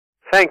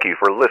Thank you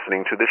for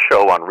listening to the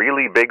show on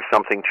Really Big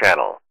Something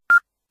Channel.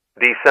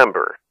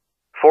 December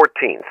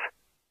 14th,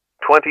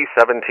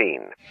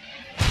 2017.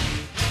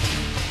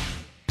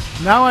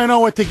 Now I know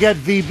what to get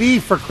VB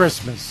for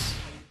Christmas,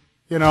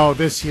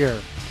 this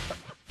year.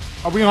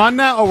 Are we on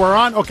now? Oh, we're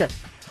on? Okay.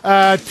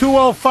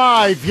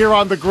 2:05 here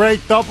on the great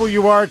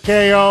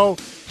WRKO.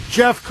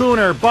 Jeff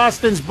Kuhner,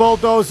 Boston's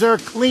bulldozer,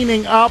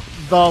 cleaning up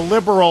the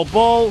liberal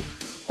bull.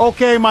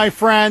 Okay, my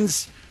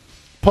friends,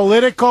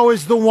 Politico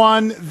is the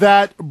one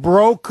that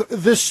broke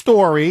the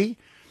story.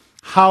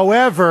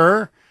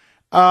 However,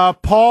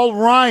 Paul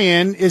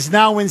Ryan is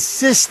now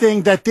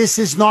insisting that this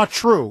is not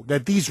true,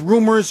 that these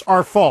rumors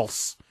are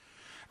false.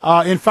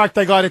 In fact,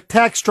 I got a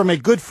text from a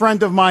good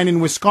friend of mine in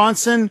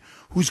Wisconsin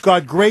who's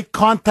got great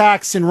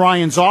contacts in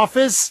Ryan's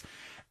office.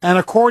 And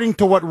according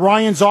to what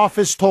Ryan's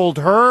office told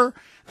her,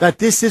 that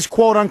this is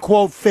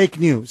quote-unquote fake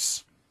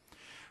news.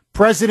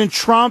 President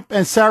Trump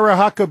and Sarah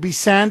Huckabee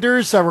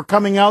Sanders were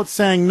coming out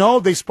saying, no,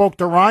 they spoke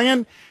to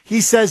Ryan.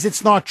 He says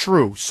it's not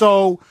true.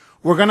 So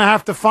we're going to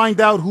have to find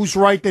out who's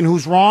right and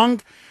who's wrong.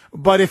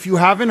 But if you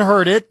haven't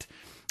heard it,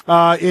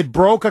 it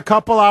broke a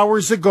couple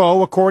hours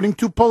ago, according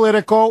to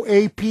Politico,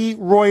 AP,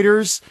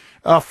 Reuters,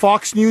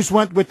 Fox News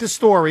went with the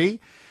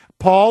story.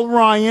 Paul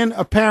Ryan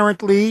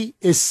apparently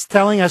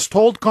has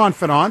told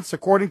confidants,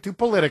 according to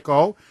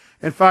Politico.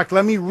 In fact,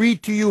 let me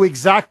read to you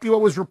exactly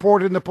what was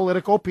reported in the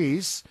Politico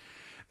piece,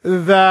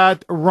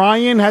 that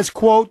Ryan has,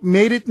 quote,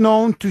 made it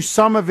known to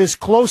some of his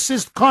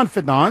closest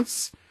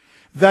confidants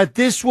that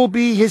this will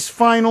be his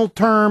final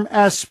term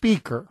as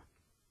Speaker.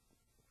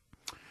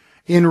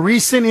 In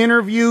recent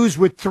interviews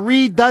with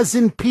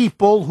 36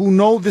 people who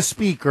know the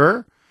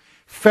Speaker,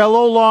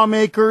 fellow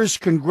lawmakers,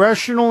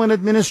 congressional and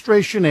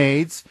administration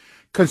aides,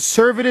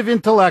 conservative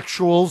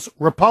intellectuals,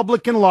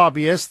 Republican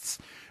lobbyists,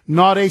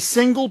 not a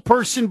single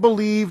person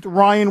believed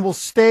Ryan will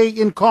stay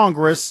in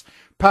Congress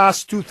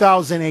past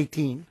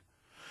 2018.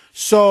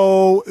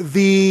 So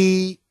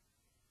the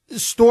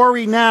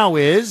story now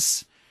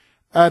is,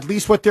 at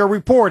least what they're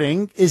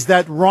reporting, is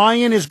that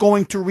Ryan is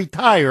going to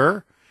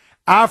retire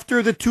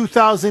after the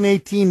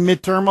 2018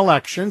 midterm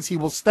elections. He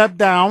will step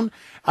down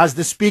as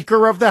the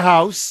Speaker of the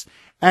House,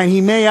 and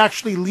he may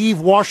actually leave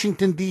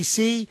Washington,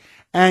 D.C.,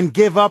 and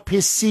give up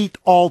his seat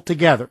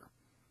altogether.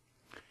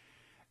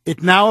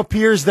 It now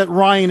appears that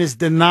Ryan is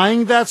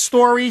denying that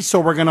story,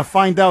 so we're going to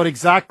find out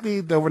exactly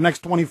over the next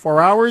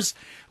 24 hours.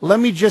 Let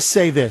me just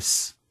say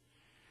this.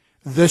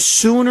 The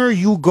sooner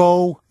you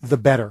go, the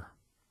better.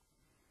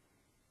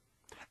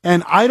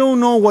 And I don't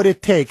know what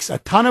it takes, a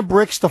ton of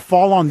bricks to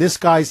fall on this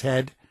guy's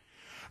head.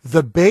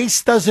 The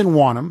base doesn't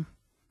want him.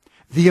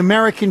 The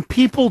American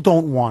people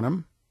don't want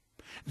him.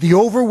 The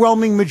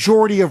overwhelming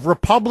majority of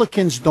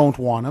Republicans don't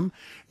want him.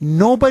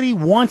 Nobody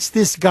wants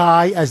this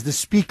guy as the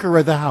Speaker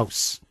of the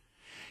House.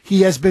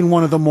 He has been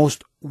one of the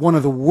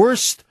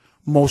worst,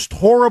 most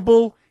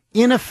horrible,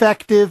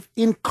 ineffective,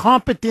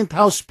 incompetent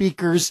House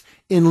Speakers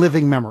in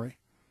living memory.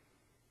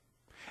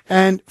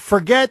 And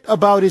forget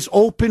about his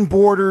open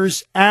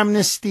borders,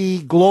 amnesty,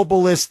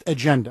 globalist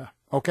agenda,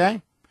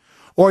 okay?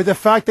 Or the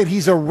fact that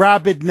he's a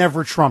rabid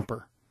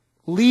never-Trumper.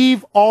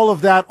 Leave all of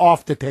that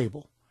off the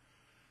table.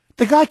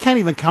 The guy can't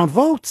even count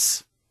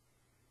votes.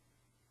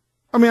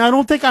 I mean, I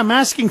don't think I'm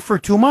asking for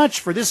too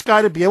much for this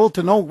guy to be able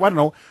to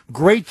know,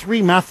 grade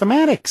 3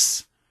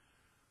 mathematics.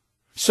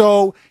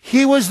 So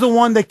he was the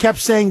one that kept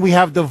saying we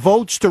have the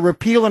votes to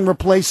repeal and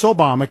replace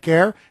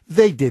Obamacare.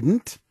 They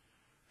didn't.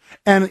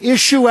 And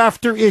issue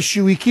after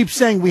issue, he keeps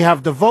saying we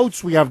have the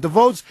votes, we have the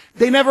votes.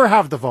 They never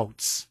have the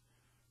votes.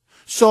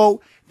 So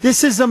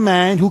this is a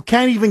man who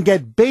can't even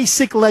get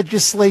basic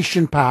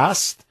legislation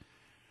passed,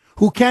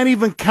 who can't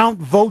even count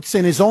votes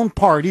in his own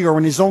party or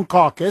in his own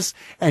caucus,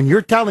 and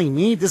you're telling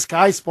me this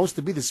guy's supposed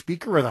to be the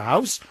Speaker of the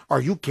House? Are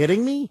you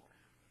kidding me?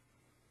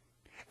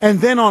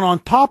 And then on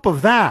top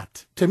of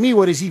that, to me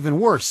what is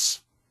even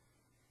worse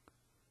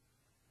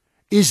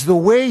is the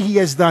way he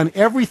has done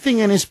everything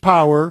in his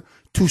power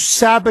to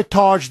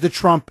sabotage the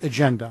Trump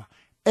agenda.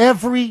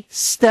 Every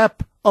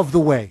step of the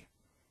way.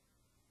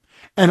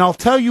 And I'll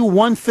tell you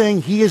one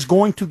thing he is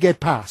going to get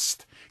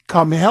passed,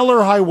 come hell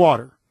or high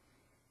water.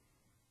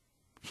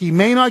 He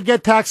may not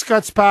get tax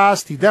cuts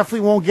passed. He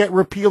definitely won't get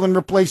repeal and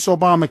replace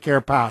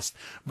Obamacare passed.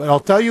 But I'll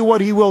tell you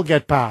what he will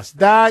get passed.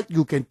 That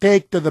you can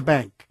take to the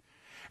bank.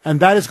 And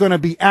that is going to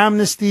be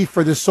amnesty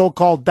for the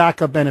so-called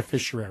DACA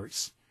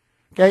beneficiaries.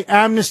 Okay?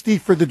 Amnesty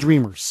for the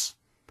dreamers.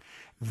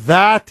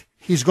 That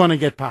he's going to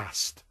get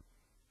passed.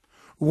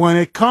 When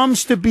it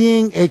comes to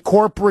being a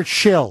corporate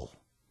shill,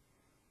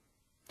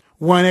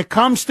 when it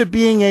comes to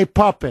being a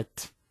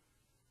puppet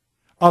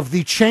of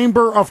the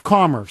Chamber of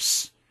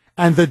Commerce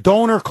and the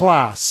donor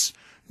class,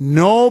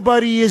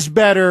 nobody is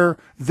better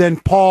than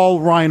Paul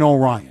Rhino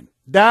Ryan.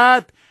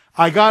 That,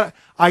 I got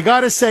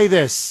to say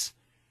this.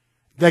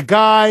 The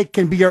guy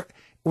can be,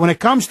 when it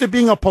comes to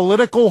being a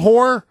political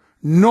whore,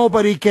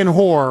 nobody can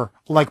whore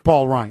like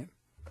Paul Ryan.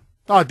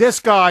 Oh, this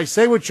guy,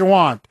 say what you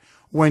want.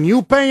 When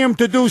you pay him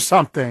to do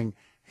something,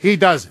 he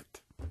does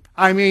it.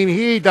 I mean,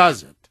 he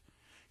does it.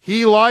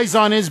 He lies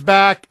on his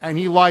back, and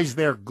he lies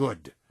there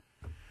good.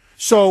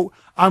 So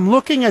I'm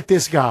looking at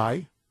this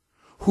guy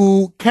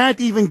who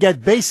can't even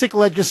get basic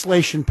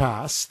legislation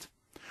passed,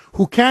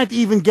 who can't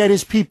even get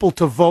his people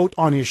to vote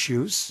on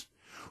issues,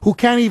 who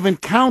can't even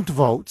count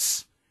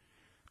votes.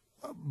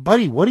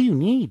 Buddy, what do you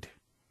need?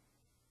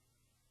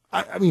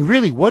 I mean,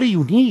 really, what do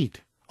you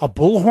need? A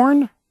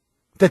bullhorn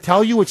to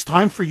tell you it's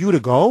time for you to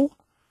go?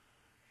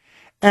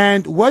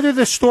 And whether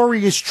the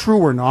story is true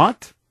or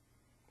not,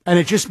 and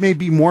it just may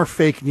be more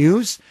fake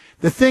news,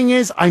 the thing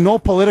is, I know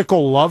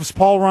Political loves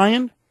Paul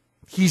Ryan.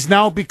 He's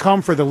now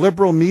become, for the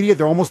liberal media,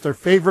 they're almost their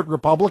favorite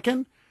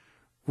Republican,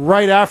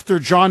 right after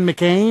John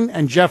McCain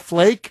and Jeff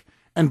Flake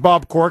and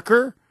Bob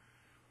Corker.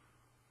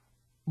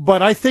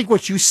 But I think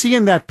what you see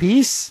in that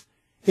piece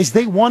is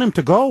they want him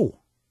to go.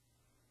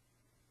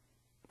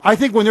 I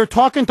think when they're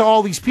talking to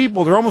all these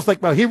people, they're almost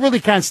like, well, he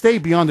really can't stay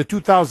beyond the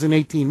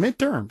 2018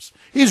 midterms.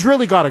 He's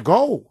really got to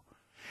go.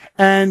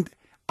 And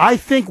I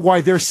think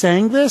why they're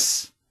saying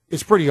this,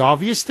 it's pretty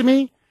obvious to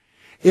me,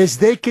 is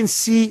they can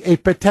see a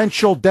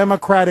potential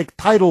Democratic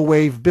tidal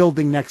wave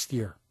building next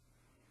year.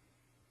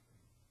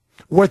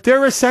 What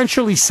they're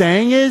essentially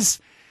saying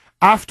is,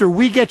 after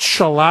we get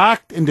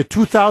shellacked in the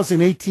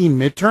 2018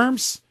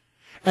 midterms,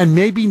 and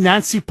maybe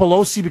Nancy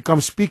Pelosi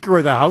becomes Speaker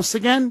of the House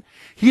again,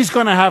 he's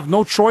going to have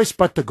no choice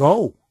but to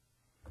go.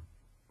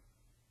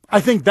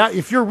 I think that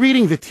if you're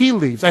reading the tea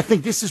leaves, I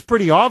think this is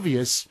pretty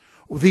obvious,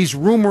 these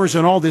rumors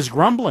and all this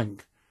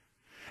grumbling.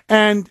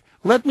 And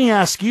let me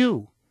ask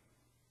you,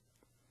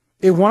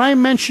 if when I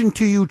mentioned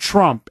to you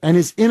Trump and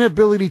his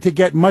inability to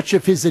get much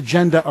of his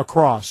agenda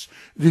across,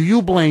 do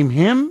you blame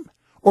him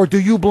or do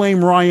you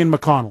blame Ryan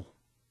McConnell?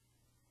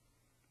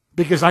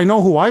 Because I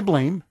know who I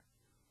blame.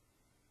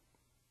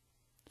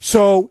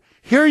 So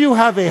here you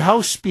have a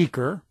House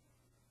Speaker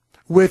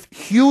with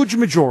huge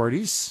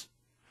majorities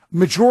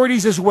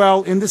as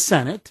well in the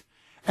Senate,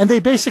 and they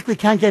basically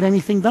can't get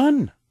anything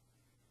done.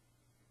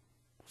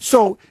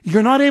 So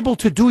you're not able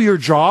to do your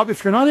job.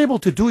 If you're not able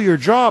to do your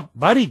job,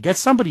 buddy, get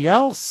somebody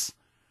else.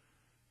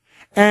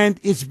 And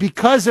it's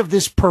because of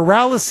this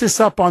paralysis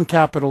up on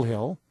Capitol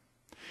Hill,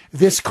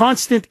 this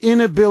constant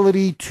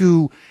inability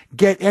to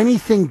get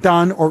anything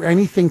done or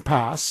anything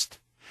passed,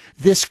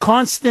 this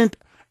constant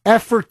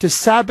effort to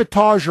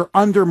sabotage or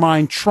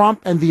undermine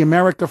Trump and the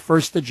America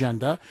First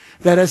agenda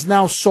that has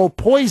now so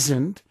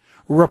poisoned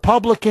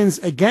Republicans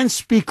against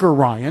Speaker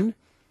Ryan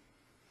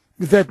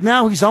that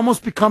now he's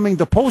almost becoming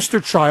the poster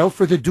child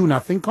for the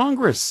do-nothing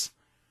Congress.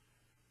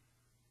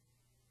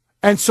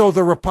 And so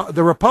the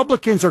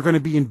Republicans are going to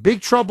be in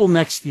big trouble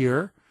next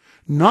year,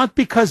 not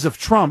because of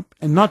Trump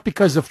and not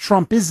because of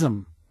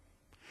Trumpism,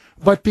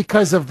 but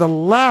because of the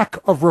lack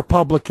of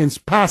Republicans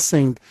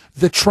passing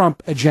the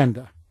Trump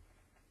agenda.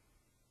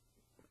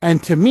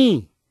 And to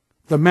me,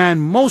 the man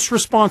most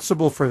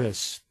responsible for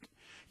this,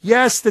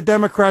 yes, the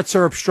Democrats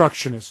are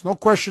obstructionists, no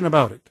question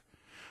about it.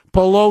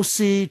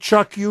 Pelosi,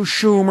 Chuck U.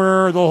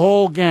 Schumer, the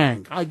whole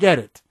gang. I get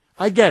it.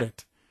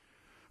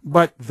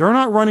 But they're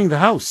not running the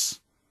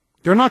House.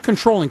 They're not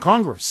controlling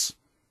Congress.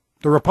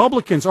 The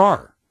Republicans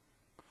are.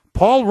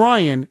 Paul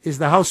Ryan is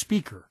the House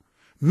Speaker.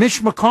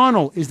 Mitch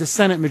McConnell is the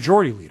Senate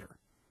Majority Leader.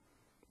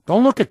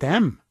 Don't look at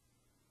them.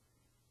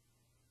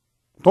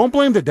 Don't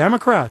blame the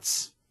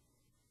Democrats.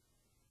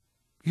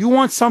 You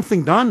want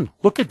something done,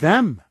 look at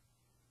them.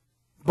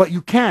 But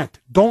you can't.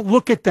 Don't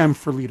look at them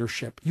for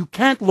leadership. You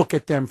can't look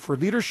at them for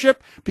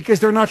leadership because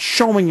they're not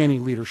showing any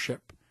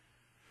leadership.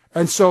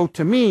 And so,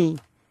 to me,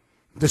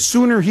 the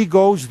sooner he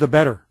goes, the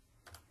better.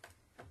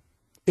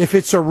 If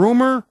it's a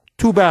rumor,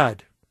 too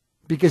bad,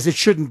 because it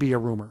shouldn't be a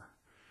rumor.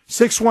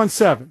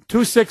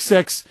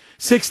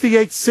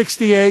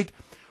 617-266-6868.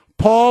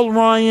 Paul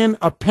Ryan,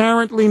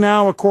 apparently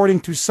now, according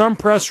to some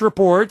press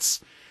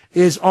reports,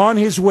 is on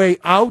his way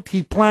out.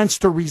 He plans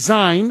to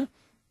resign,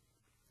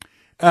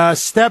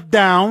 step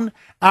down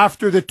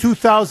after the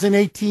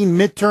 2018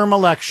 midterm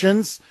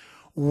elections.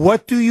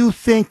 What do you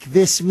think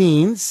this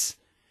means?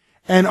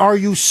 And are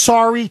you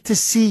sorry to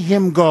see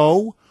him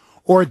go?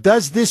 Or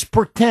does this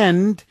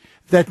portend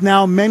that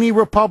now many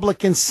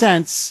Republicans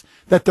sense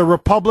that the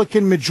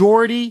Republican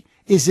majority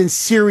is in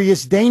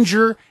serious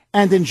danger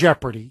and in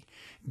jeopardy?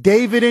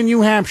 David in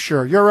New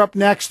Hampshire, you're up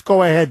next.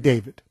 Go ahead,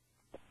 David.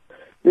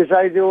 Yes,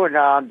 I do,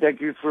 and thank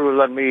you for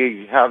letting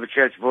me have a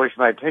chance to voice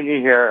my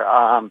opinion here.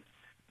 I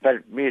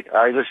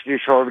listen to your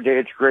show every day.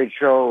 It's a great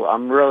show.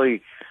 I'm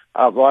really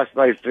lost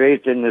my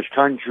faith in this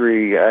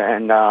country,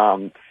 and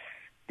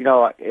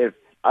if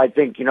I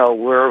think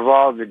where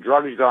all the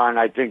drugs gone,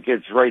 I think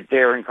it's right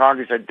there in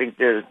Congress. I think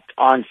they're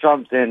on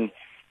something.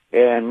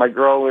 And my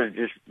girl was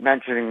just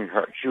mentioning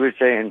she was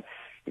saying,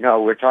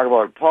 we're talking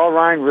about Paul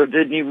Ryan really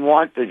didn't even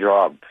want the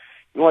job.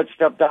 He wanted to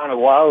step down a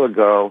while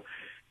ago.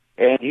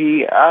 And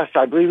he asked,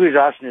 I believe he was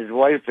asking his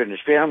wife and his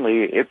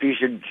family if he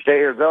should stay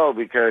or go,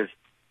 because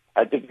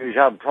I think he was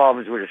having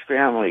problems with his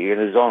family in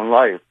his own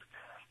life,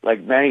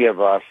 like many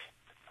of us.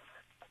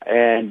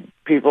 And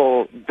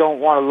people don't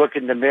want to look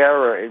in the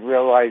mirror and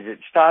realize it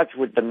starts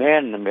with the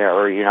man in the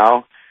mirror,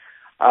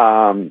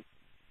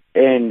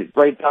 and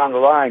right down the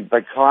line.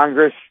 But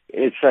Congress,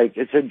 it's like,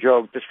 it's a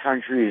joke. This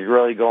country is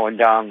really going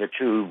down the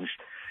tubes.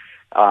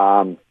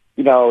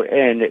 You know,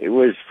 and it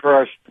was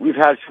for us, we've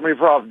had so many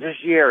problems.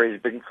 This year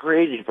has been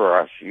crazy for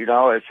us, you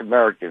know, as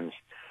Americans.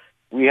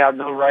 We have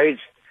no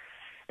rights.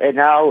 And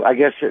now, I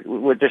guess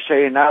what they're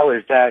saying now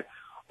is that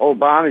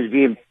Obama is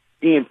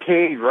being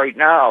paid right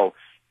now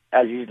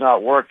as he's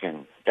not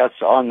working.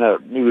 That's on the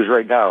news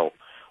right now.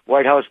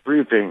 White House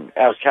briefing,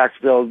 as tax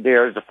bill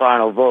there's the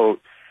final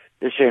vote.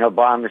 They're saying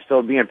Obama is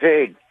still being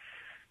paid,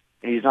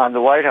 and he's not in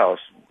the White House.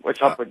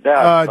 What's up with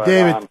that?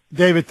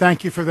 David,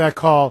 thank you for that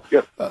call.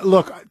 Yep.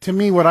 Look, to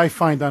me, what I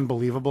find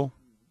unbelievable,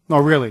 no,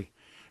 really,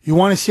 you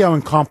want to see how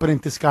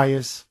incompetent this guy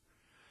is?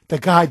 The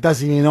guy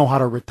doesn't even know how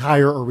to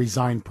retire or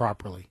resign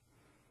properly.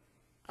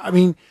 I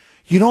mean,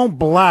 you don't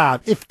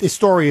blab, if the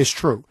story is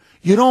true,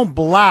 you don't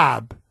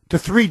blab to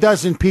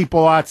 36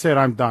 people, that's it,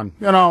 I'm done.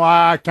 You know,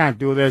 I can't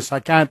do this. I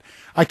can't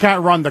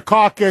run the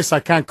caucus. I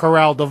can't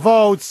corral the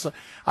votes.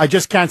 I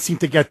just can't seem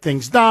to get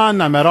things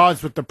done. I'm at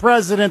odds with the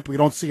president. We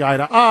don't see eye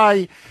to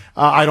eye.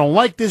 I don't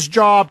like this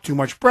job. Too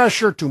much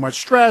pressure, too much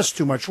stress,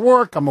 too much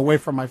work. I'm away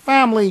from my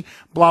family,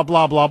 blah,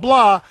 blah, blah,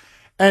 blah.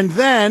 And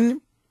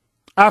then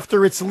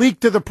after it's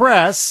leaked to the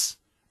press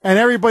and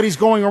everybody's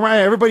going around,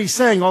 everybody's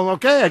saying, oh,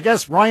 okay, I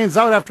guess Ryan's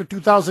out after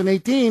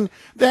 2018.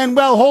 Then,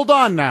 well, hold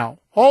on now.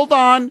 Hold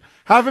on.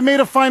 Haven't made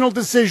a final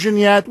decision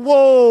yet.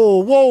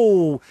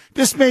 Whoa.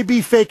 This may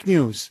be fake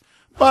news.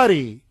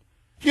 Buddy,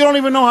 you don't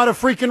even know how to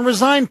freaking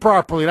resign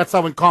properly. That's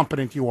how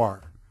incompetent you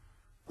are.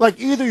 Like,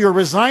 either you're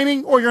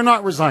resigning or you're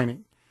not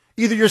resigning.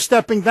 Either you're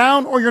stepping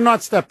down or you're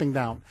not stepping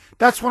down.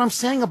 That's what I'm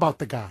saying about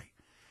the guy.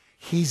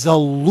 He's a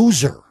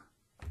loser.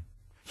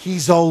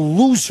 He's a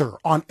loser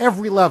on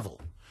every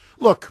level.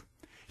 Look,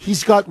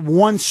 he's got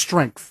one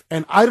strength,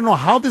 and I don't know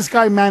how this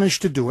guy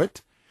managed to do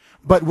it,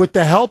 but with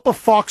the help of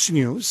Fox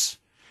News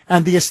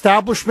and the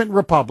establishment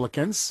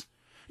Republicans,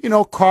 you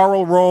know,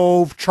 Karl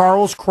Rove,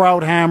 Charles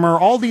Krauthammer,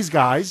 all these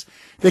guys,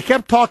 they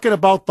kept talking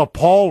about the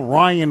Paul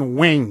Ryan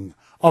wing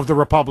of the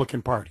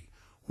Republican Party.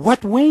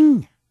 What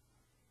wing?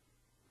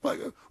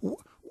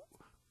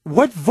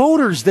 What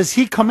voters does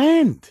he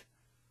command?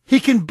 He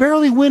can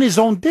barely win his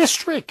own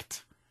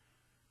district.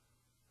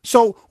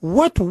 So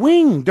what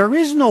wing? There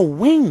is no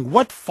wing.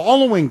 What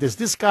following does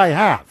this guy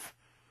have?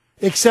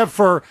 Except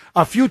for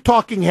a few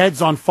talking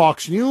heads on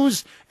Fox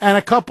News and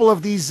a couple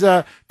of these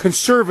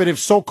conservative,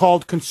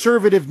 so-called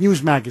conservative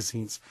news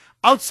magazines.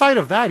 Outside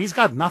of that, he's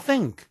got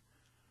nothing.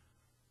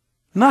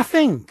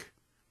 Nothing.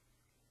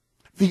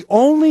 The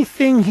only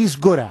thing he's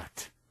good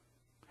at,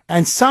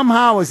 and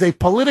somehow as a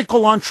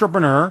political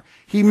entrepreneur,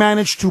 he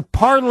managed to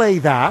parlay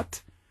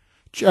that,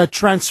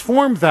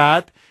 transform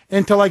that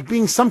into like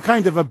being some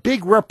kind of a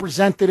big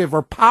representative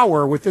or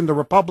power within the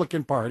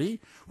Republican Party,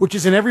 which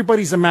is in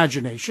everybody's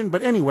imagination.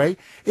 But anyway,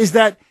 is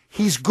that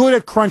he's good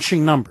at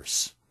crunching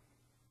numbers.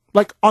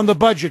 Like on the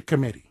budget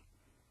committee.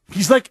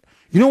 He's like,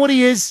 you know what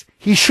he is?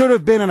 He should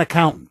have been an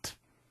accountant.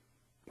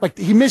 Like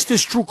he missed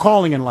his true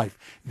calling in life.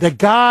 The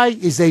guy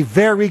is a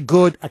very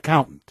good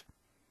accountant.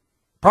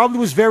 Probably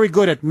was very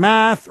good at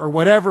math or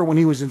whatever when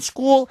he was in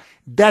school.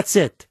 That's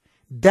it.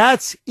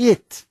 That's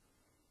it.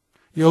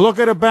 You look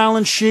at a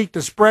balance sheet,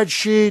 the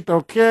spreadsheet,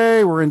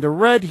 okay, we're in the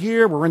red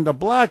here, we're in the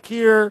black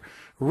here,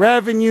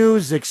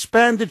 revenues,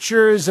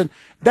 expenditures, and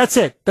that's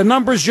it. The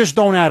numbers just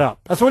don't add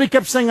up. That's what he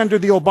kept saying under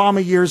the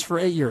Obama years for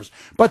 8 years.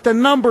 But the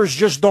numbers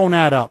just don't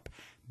add up.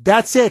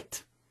 That's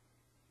it.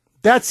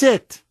 That's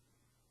it.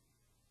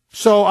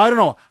 So, I don't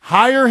know,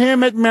 hire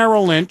him at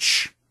Merrill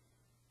Lynch,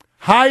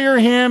 hire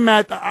him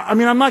at,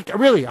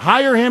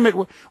 hire him at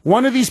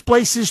one of these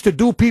places to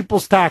do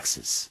people's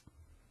taxes.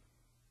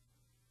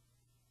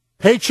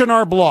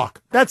 H&R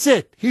Block. That's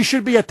it. He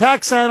should be a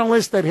tax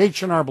analyst at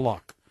H&R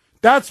Block.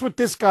 That's what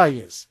this guy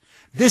is.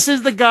 This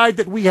is the guy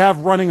that we have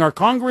running our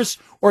Congress,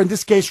 or in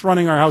this case,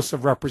 running our House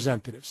of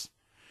Representatives.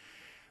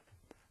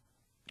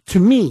 To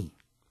me,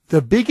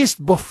 the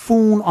biggest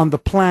buffoon on the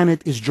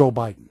planet is Joe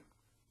Biden.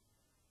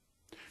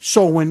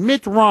 So when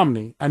Mitt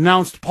Romney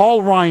announced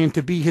Paul Ryan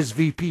to be his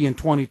VP in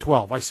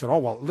 2012, I said, oh,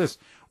 well,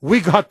 listen, we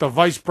got the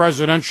vice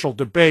presidential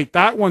debate.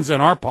 That one's in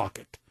our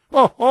pocket.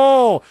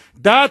 Oh,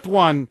 that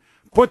one.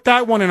 Put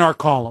that one in our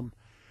column.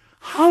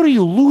 How do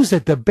you lose a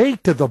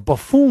debate to the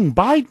buffoon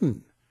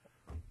Biden?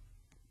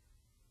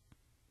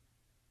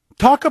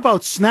 Talk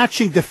about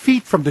snatching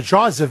defeat from the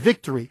jaws of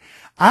victory.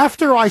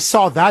 After I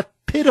saw that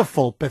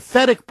pitiful,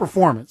 pathetic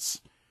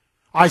performance,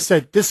 I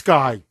said, this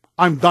guy,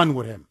 I'm done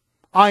with him.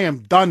 I am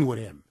done with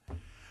him.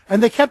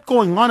 And they kept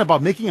going on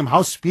about making him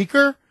House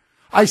Speaker.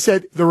 I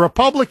said, the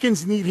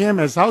Republicans need him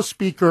as House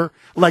Speaker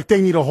like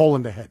they need a hole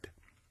in the head.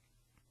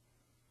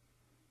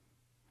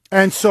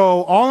 And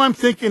so all I'm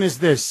thinking is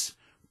this,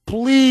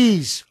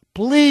 please,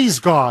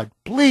 God,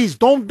 please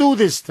don't do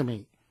this to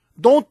me.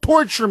 Don't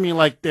torture me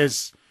like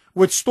this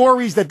with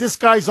stories that this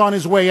guy's on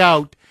his way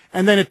out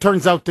and then it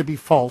turns out to be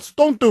false.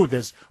 Don't do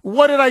this.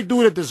 What did I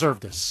do to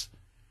deserve this?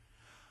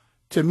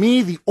 To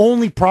me, the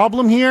only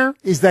problem here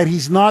is that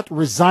he's not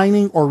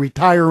resigning or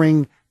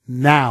retiring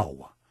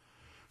now.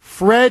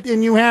 Fred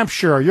in New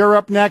Hampshire, you're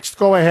up next.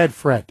 Go ahead,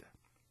 Fred.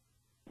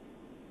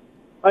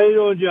 How you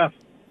doing, Jeff?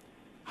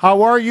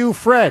 How are you,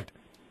 Fred?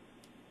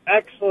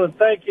 Excellent,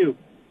 thank you.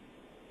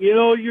 You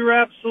know, you're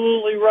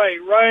absolutely right.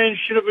 Ryan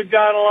should have been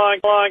gone a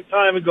long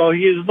time ago.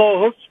 He is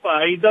no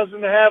chutzpah. He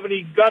doesn't have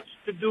any guts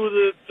to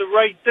do the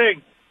right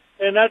thing.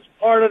 And that's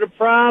part of the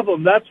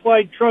problem. That's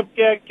why Trump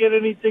can't get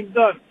anything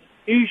done.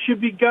 He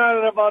should be gone,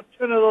 and about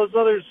 10 of those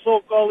other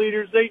so-called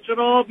leaders, they should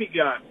all be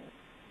gone.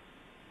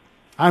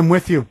 I'm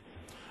with you.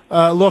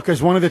 Look,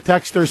 as one of the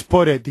texters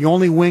put it, the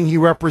only wing he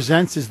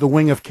represents is the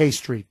wing of K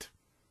Street.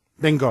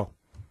 Bingo.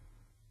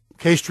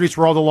 K Street's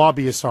where all the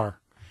lobbyists are.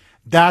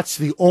 That's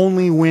the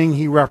only wing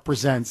he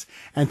represents.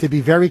 And to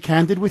be very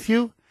candid with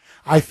you,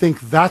 I think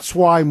that's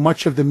why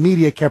much of the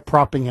media kept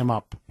propping him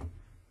up.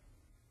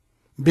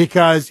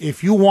 Because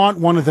if you want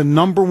one of the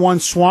number one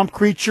swamp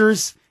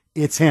creatures,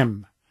 it's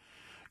him.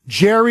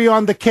 Jerry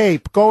on the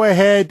Cape. Go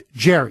ahead,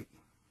 Jerry.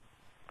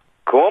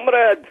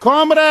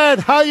 Comrade,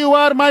 how you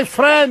are, my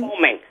friend? Oh,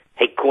 man.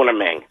 Hey, Kuhner,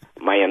 man.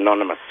 My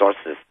anonymous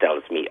sources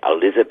tells me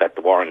Elizabeth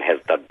Warren has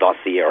the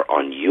dossier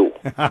on you.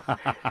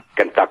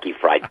 Kentucky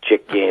Fried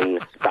Chicken,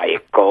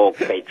 Diet Coke,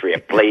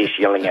 Patriot Place,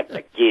 yelling at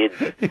the kids.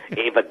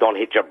 Ava, don't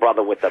hit your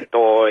brother with a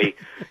toy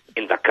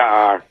in the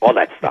car. All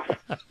that stuff.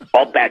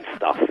 All bad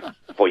stuff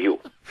for you.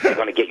 They're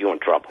going to get you in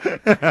trouble.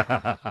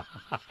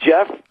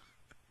 Jeff,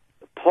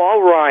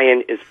 Paul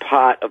Ryan is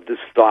part of the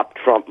Stop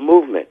Trump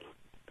movement.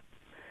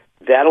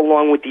 That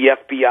along with the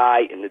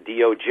FBI and the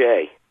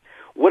DOJ.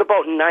 What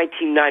about in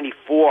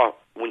 1994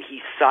 when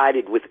he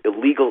sided with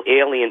illegal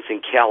aliens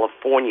in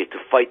California to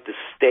fight the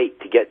state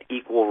to get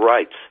equal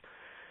rights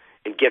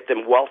and get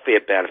them welfare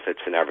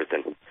benefits and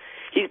everything?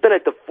 He's been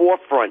at the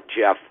forefront,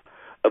 Jeff,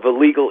 of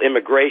illegal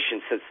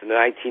immigration since the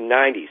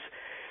 1990s.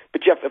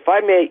 But, Jeff, if I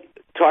may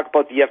talk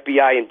about the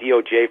FBI and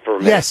DOJ for a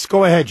minute. Yes,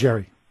 go ahead,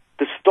 Jerry.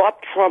 The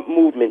Stop Trump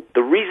movement,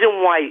 the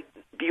reason why,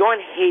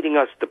 beyond hating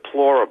us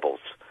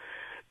deplorables,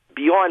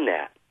 beyond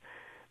that,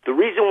 the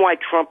reason why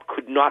Trump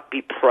could not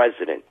be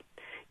president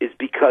is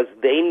because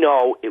they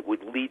know it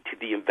would lead to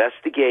the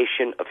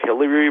investigation of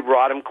Hillary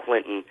Rodham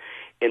Clinton,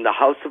 and the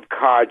house of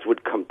cards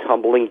would come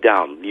tumbling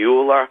down.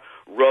 Mueller,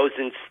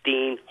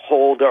 Rosenstein,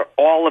 Holder,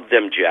 all of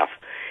them, Jeff.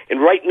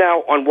 And right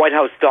now on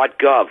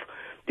whitehouse.gov,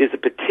 there's a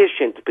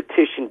petition to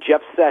petition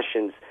Jeff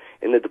Sessions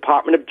and the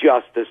Department of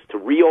Justice to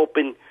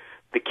reopen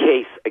the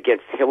case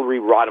against Hillary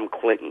Rodham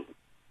Clinton.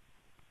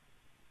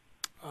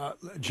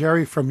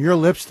 Jerry, from your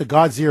lips to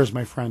God's ears,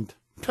 my friend.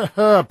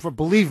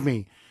 Believe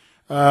me,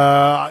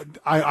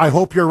 I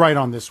hope you're right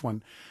on this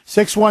one.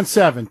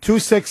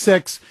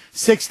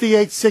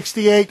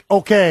 617-266-6868.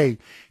 Okay,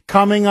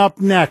 coming up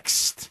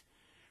next,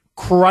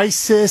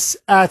 crisis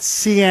at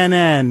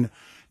CNN.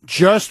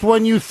 Just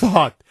when you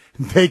thought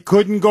they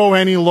couldn't go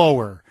any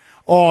lower.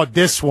 Oh,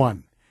 this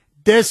one.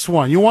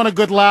 You want a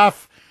good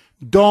laugh?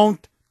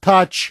 Don't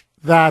touch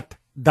that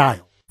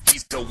dial.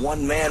 He's the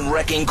one-man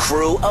wrecking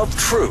crew of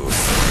truth.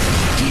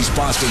 He's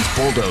Boston's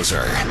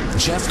bulldozer,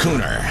 Jeff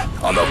Kuhner,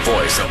 on the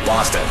voice of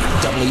Boston,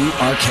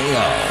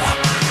 WRKO.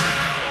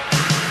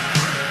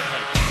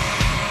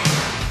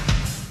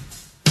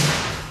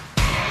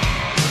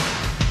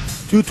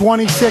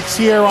 2:26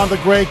 here on the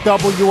great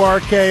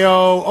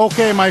WRKO.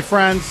 Okay, my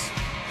friends.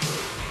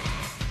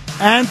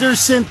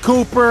 Anderson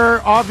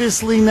Cooper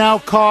obviously now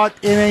caught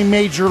in a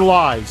major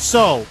lie.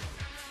 So,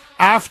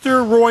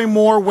 after Roy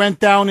Moore went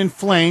down in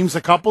flames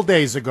a couple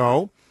days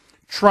ago,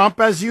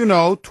 Trump, as you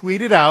know,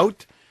 tweeted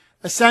out,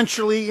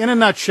 essentially in a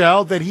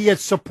nutshell, that he had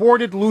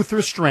supported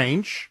Luther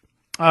Strange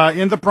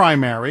in the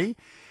primary,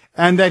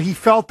 and that he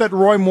felt that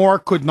Roy Moore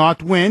could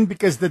not win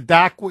because the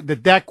deck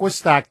was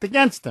stacked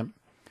against him.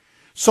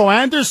 So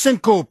Anderson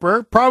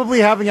Cooper, probably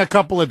having a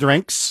couple of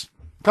drinks,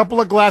 a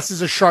couple of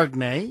glasses of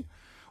Chardonnay,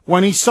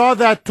 when he saw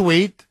that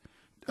tweet,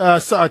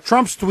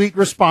 Trump's tweet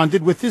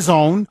responded with his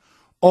own,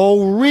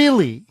 "Oh,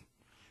 really?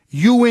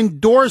 You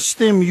endorsed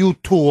him, you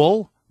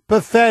tool.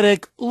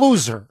 Pathetic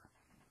loser."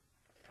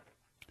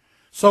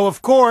 So,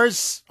 of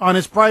course, on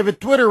his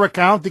private Twitter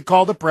account, he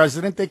called the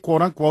president a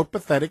quote-unquote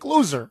pathetic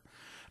loser.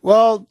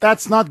 Well,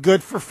 that's not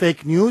good for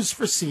fake news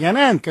for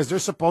CNN because they're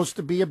supposed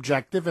to be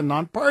objective and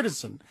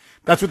nonpartisan.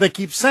 That's what they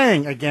keep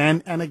saying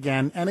again and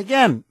again and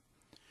again.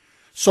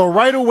 So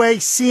right away,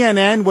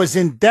 CNN was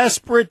in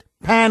desperate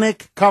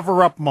panic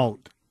cover-up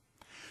mode.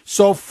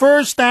 So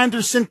first,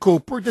 Anderson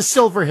Cooper, the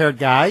silver-haired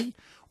guy,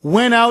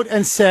 went out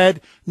and said,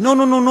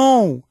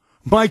 no.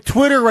 My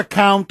Twitter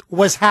account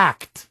was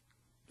hacked.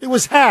 It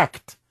was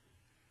hacked.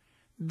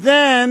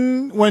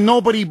 Then, when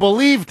nobody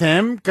believed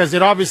him, because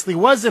it obviously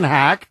wasn't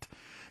hacked,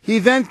 he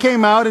then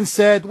came out and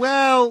said,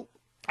 well,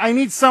 I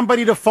need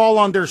somebody to fall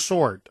on their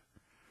sword.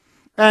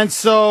 And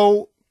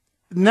so,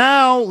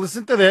 now,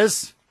 listen to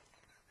this,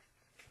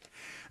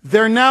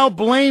 they're now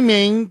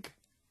blaming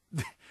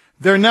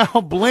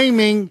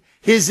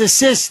his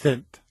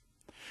assistant.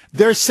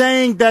 They're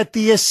saying that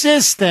the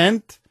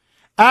assistant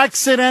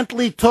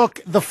accidentally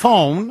took the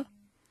phone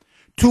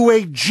to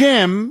a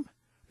gym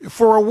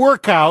for a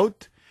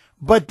workout,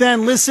 but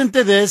then, listen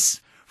to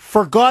this,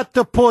 forgot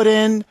to put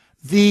in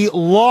the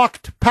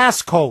locked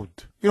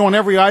passcode. You know, on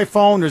every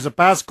iPhone, there's a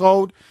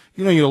passcode.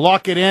 You know, you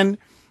lock it in,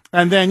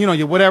 and then, you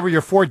know, whatever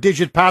your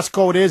 4-digit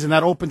passcode is, and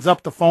that opens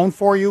up the phone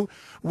for you.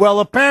 Well,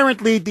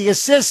 apparently the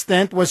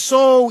assistant was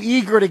so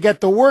eager to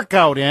get the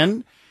workout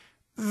in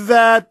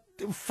that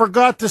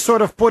forgot to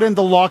sort of put in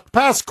the locked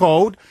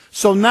passcode.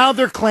 So now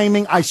they're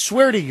claiming, I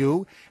swear to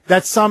you,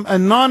 that some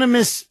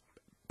anonymous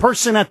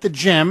person at the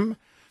gym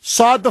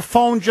saw the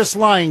phone just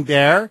lying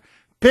there,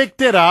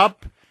 picked it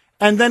up,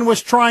 and then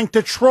was trying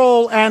to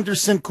troll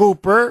Anderson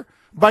Cooper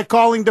by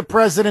calling the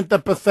president a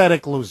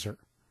pathetic loser.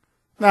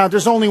 Now,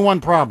 there's only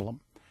one problem.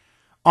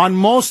 On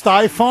most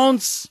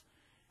iPhones,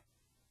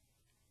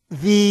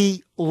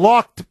 the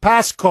locked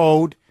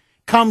passcode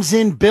comes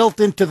in built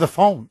into the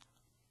phone.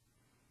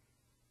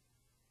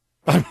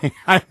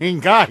 I mean,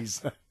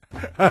 guys,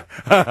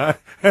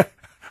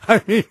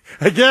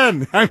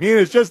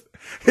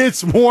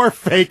 it's more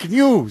fake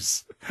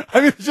news. I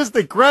mean, it's just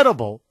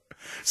incredible.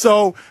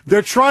 So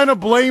they're trying to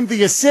blame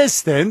the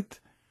assistant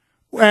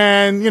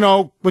and, you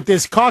know, with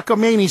this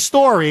cockamamie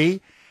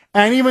story,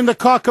 and even the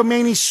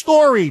cockamamie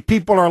story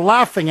people are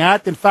laughing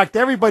at. In fact,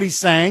 everybody's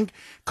saying,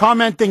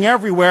 commenting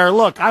everywhere,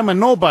 look, I'm a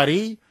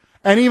nobody,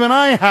 and even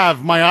I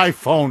have my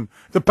iPhone,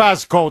 the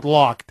passcode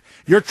locked.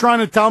 You're trying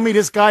to tell me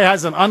this guy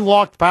has an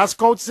unlocked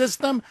passcode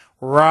system?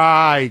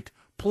 Right.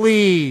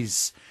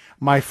 Please.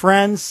 My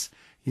friends,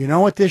 you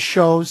know what this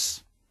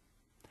shows?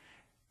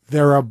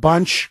 They're a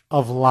bunch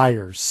of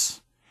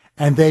liars.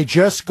 And they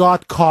just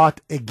got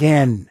caught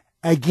again,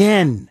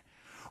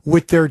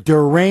 with their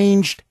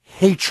deranged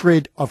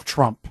hatred of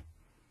Trump.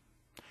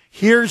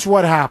 Here's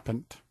what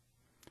happened.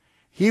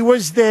 He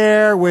was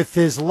there with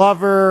his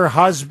lover,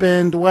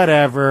 husband,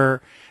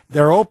 whatever.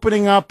 They're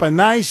opening up a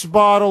nice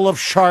bottle of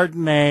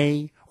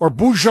Chardonnay or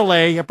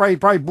Beaujolais,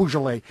 probably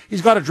Beaujolais.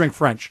 He's got to drink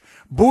French.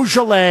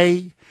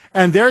 Beaujolais.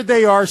 And there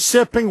they are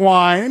sipping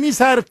wine. And he's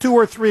had 2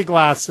 or 3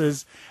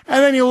 glasses.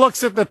 And then he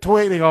looks at the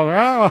tweet and he goes,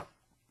 oh,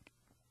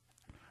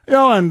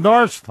 you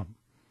endorsed him.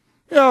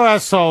 You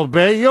SOB,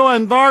 you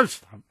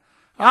endorsed him.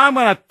 I'm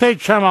going to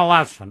teach him a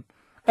lesson.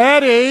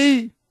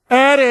 Eddie,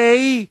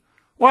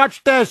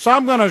 watch this.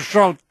 I'm going to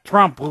show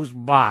Trump who's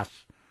boss.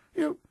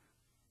 You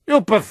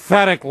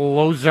pathetic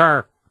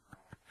loser.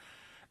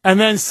 And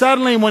then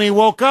suddenly when he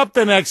woke up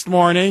the next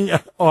morning,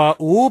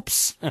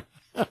 oops,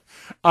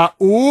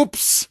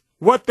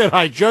 what did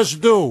I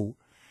just do?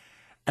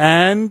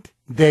 And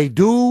they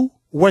do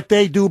what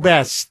they do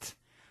best.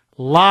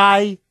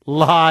 Lie.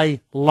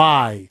 Why?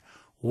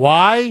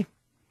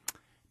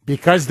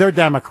 Because they're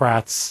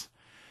Democrats.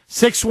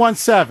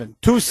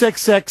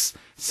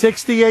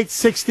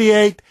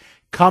 617-266-6868.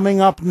 Coming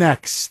up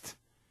next,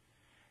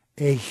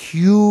 a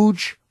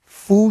huge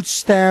food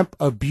stamp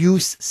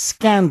abuse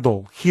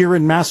scandal here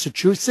in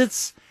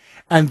Massachusetts,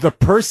 and the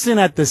person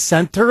at the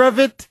center of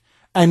it,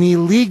 an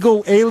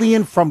illegal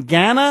alien from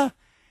Ghana,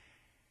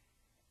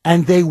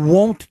 and they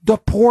won't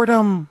deport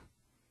him.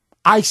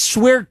 I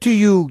swear to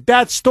you,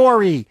 that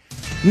story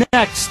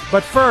next.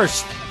 But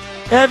first,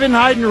 Evan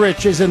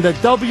Heidenrich is in the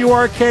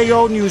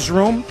WRKO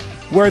newsroom,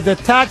 where the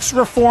tax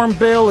reform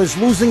bill is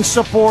losing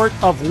support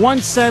of one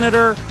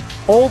senator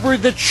over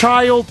the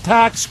child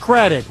tax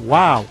credit.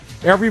 Wow.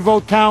 Every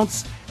vote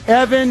counts.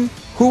 Evan,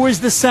 who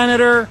is the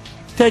senator?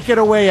 Take it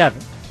away,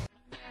 Evan.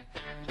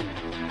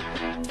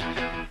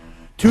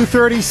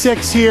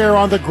 2:36 here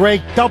on the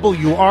great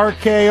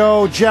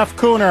WRKO. Jeff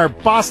Kuhner,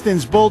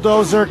 Boston's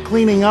bulldozer,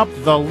 cleaning up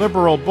the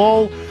liberal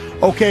bull.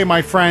 Okay,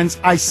 my friends,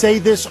 I say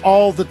this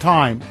all the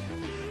time.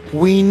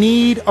 We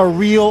need a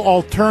real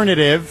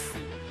alternative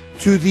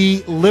to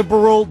the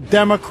liberal,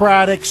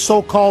 democratic,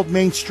 so-called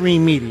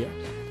mainstream media.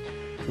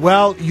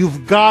 Well,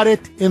 you've got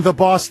it in the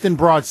Boston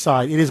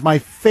Broadside. It is my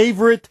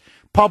favorite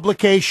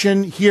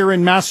publication here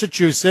in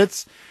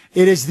Massachusetts.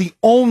 It is the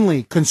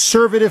only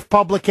conservative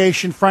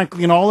publication,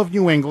 frankly, in all of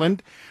New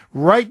England.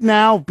 Right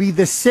now, be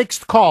the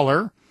 6th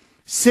caller,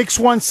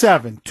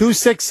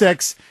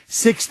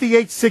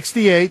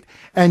 617-266-6868,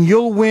 and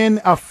you'll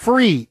win a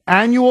free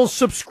annual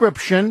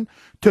subscription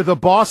to the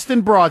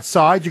Boston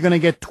Broadside. You're going to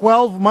get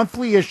 12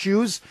 monthly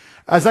issues,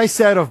 as I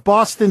said, of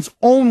Boston's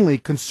only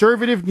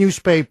conservative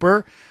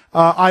newspaper.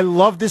 I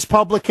love this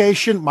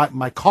publication.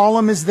 My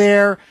column is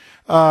there.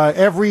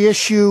 Every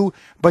issue,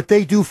 but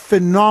they do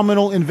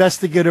phenomenal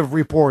investigative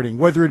reporting,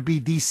 whether it be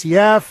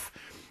DCF,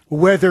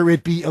 whether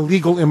it be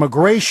illegal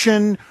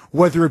immigration,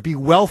 whether it be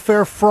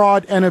welfare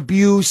fraud and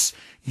abuse,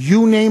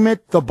 you name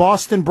it, the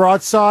Boston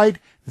Broadside,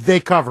 they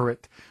cover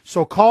it.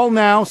 So call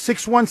now,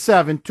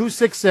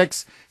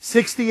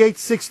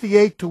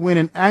 617-266-6868 to win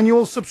an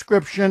annual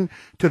subscription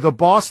to the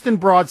Boston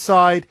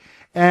Broadside.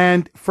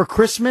 And for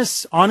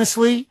Christmas,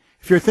 honestly,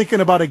 if you're thinking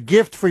about a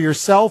gift for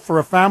yourself or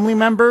a family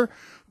member,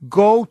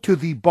 go to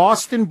the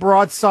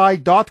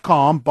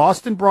bostonbroadside.com,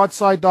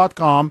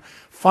 bostonbroadside.com,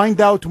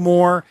 find out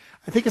more.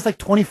 I think it's like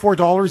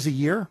 $24 a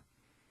year.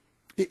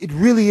 It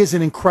really is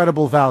an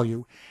incredible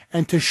value.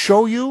 And to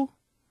show you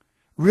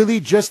really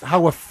just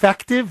how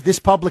effective this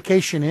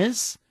publication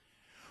is,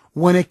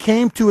 when it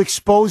came to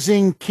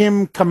exposing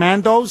Kim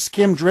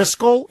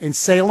Driscoll in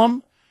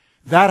Salem,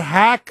 that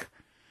hack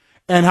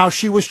and how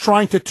she was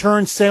trying to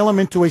turn Salem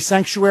into a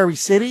sanctuary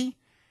city,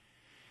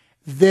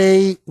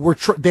 they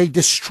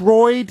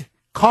destroyed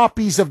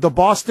copies of the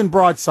Boston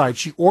Broadside.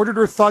 She ordered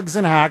her thugs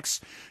and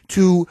hacks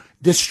to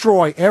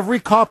destroy every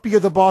copy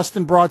of the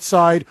Boston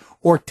Broadside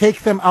or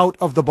take them out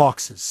of the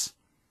boxes.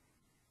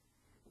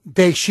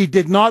 She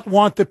did not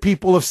want the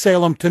people of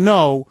Salem to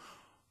know,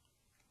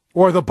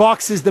 or the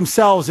boxes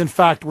themselves, in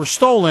fact, were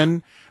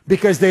stolen,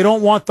 because they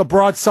don't want the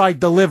broadside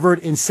delivered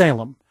in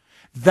Salem.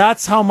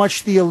 That's how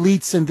much the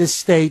elites in this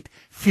state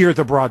fear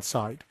the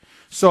broadside.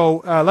 So,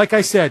 like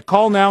I said,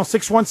 call now,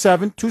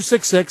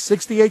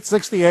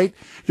 617-266-6868.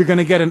 You're going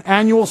to get an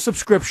annual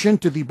subscription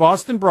to the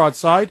Boston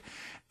Broadside.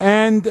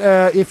 And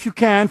if you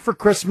can, for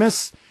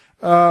Christmas,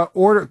 go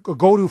to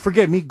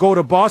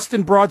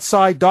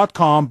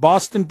bostonbroadside.com,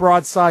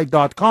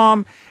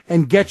 bostonbroadside.com,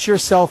 and get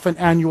yourself an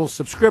annual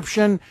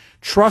subscription.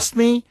 Trust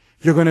me,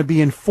 you're going to be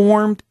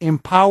informed,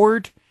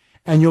 empowered,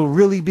 and you'll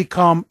really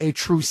become a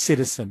true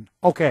citizen.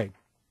 Okay.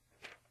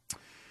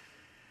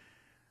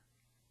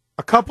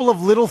 A couple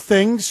of little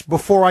things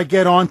before I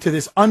get on to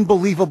this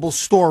unbelievable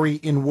story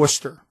in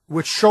Worcester,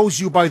 which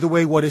shows you, by the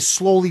way, what is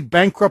slowly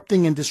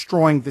bankrupting and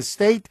destroying the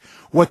state,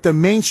 what the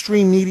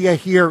mainstream media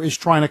here is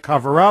trying to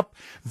cover up,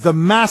 the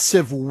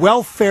massive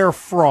welfare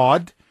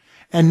fraud,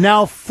 and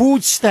now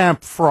food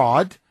stamp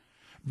fraud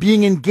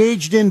being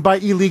engaged in by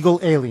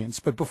illegal aliens.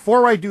 But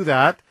before I do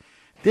that,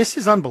 this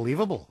is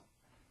unbelievable.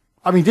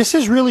 I mean, this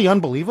is really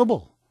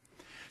unbelievable.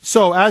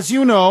 So, as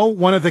you know,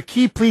 one of the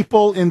key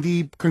people in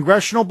the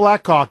Congressional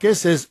Black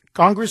Caucus is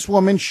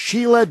Congresswoman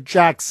Sheila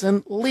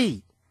Jackson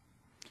Lee.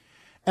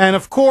 And,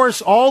 of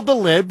course, all the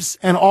libs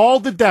and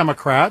all the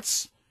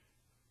Democrats,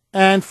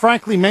 and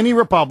frankly, many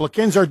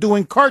Republicans, are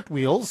doing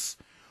cartwheels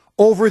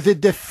over the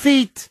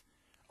defeat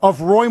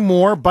of Roy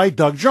Moore by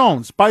Doug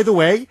Jones. By the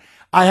way,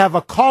 I have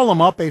a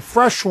column up, a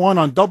fresh one,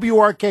 on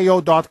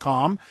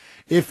WRKO.com.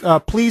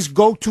 Please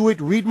go to it,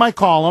 read my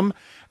column.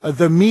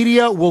 The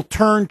media will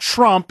turn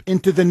Trump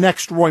into the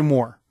next Roy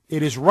Moore.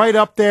 It is right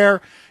up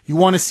there. You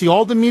want to see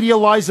all the media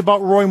lies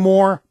about Roy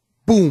Moore?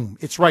 Boom,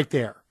 it's right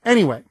there.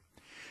 Anyway,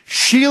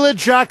 Sheila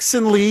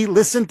Jackson Lee,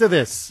 listen to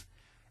this.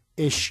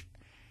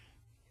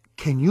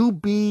 Can you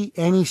be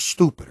any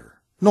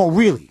stupider? No,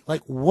 really.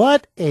 Like,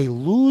 what a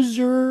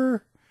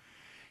loser.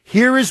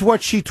 Here is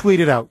what she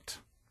tweeted out.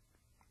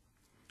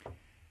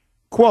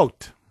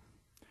 Quote,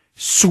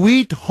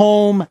 "Sweet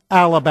home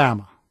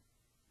Alabama.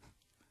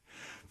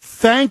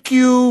 Thank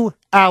you,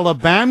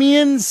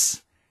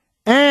 Alabamians,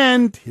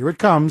 and, here it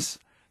comes,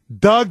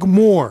 Doug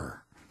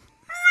Moore."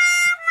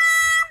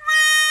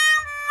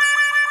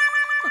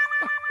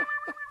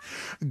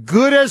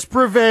 Good has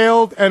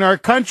prevailed, and our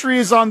country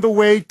is on the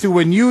way to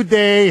a new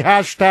day.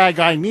 Hashtag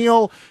I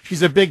kneel.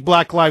 She's a big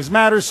Black Lives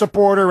Matter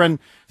supporter and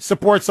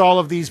supports all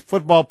of these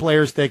football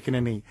players taking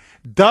a knee.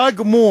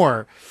 Doug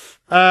Moore.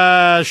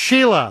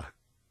 Sheila,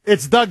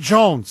 it's Doug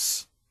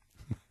Jones.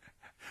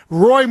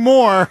 Roy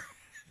Moore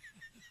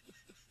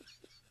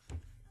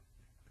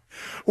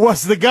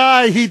was the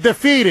guy he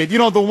defeated. You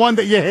know, the one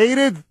that you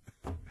hated?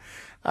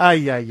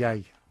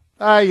 I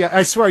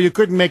swear you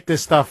couldn't make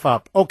this stuff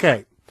up.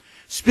 Okay.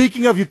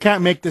 Speaking of, you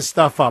can't make this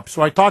stuff up.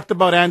 So I talked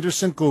about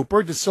Anderson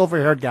Cooper, the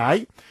silver-haired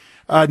guy,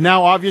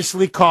 now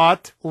obviously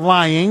caught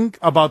lying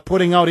about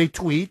putting out a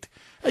tweet,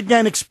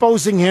 again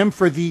exposing him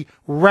for the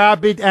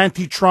rabid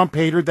anti-Trump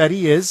hater that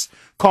he is,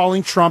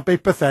 calling Trump a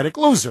pathetic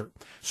loser.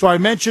 So I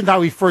mentioned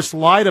how he first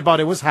lied about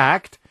it was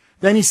hacked.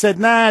 Then he said,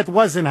 nah, it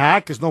wasn't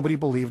hacked because nobody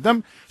believed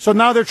him. So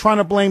now they're trying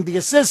to blame the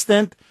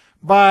assistant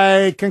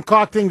by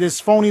concocting this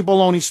phony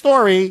baloney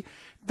story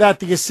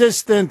that the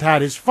assistant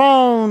had his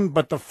phone,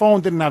 but the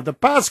phone didn't have the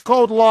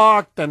passcode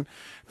locked, and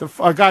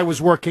a guy was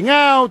working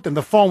out, and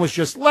the phone was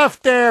just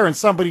left there, and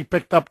somebody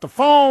picked up the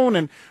phone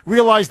and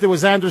realized it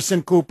was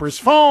Anderson Cooper's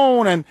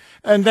phone, and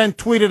then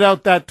tweeted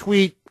out that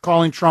tweet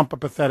calling Trump a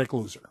pathetic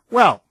loser.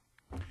 Well,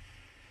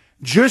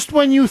 just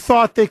when you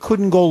thought they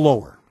couldn't go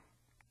lower,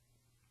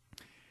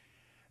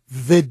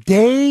 the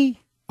day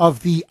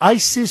of the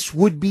ISIS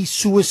would-be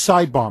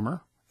suicide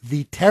bomber,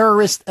 the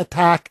terrorist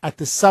attack at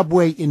the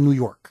subway in New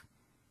York,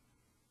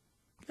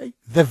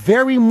 the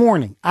very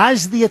morning,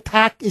 as the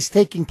attack is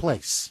taking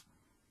place,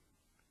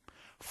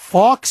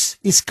 Fox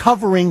is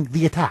covering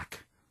the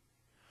attack.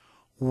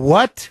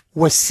 What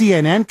was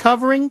CNN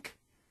covering?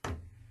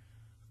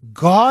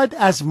 God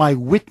as my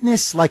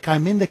witness, like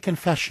I'm in the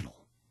confessional,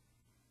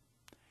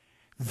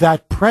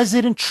 that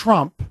President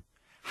Trump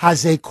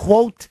has a,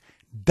 quote,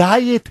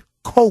 Diet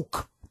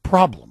Coke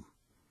problem.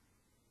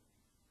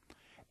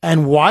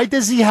 And why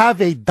does he have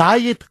a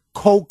Diet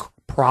Coke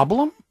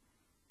problem?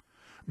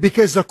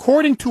 Because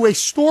according to a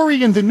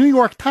story in the New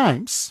York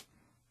Times,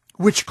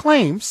 which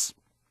claims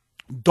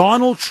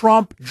Donald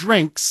Trump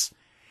drinks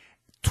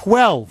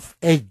 12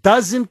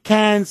 dozen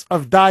cans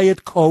of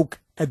Diet Coke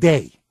a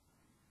day.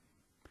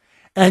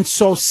 And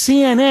so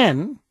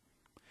CNN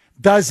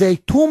does a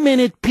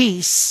 2-minute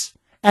piece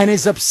and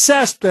is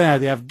obsessed, they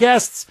have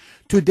guests,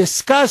 to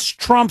discuss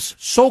Trump's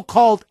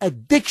so-called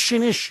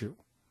addiction issue,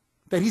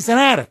 that he's an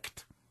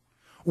addict.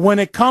 when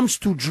it comes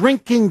to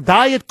drinking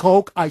Diet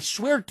Coke, I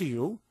swear to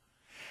you,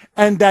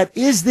 and that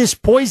is this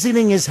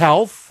poisoning his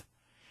health,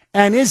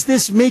 and is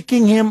this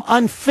making him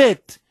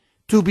unfit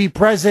to be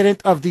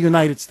president of the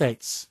United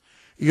States?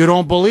 You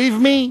don't believe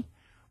me?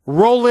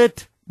 Roll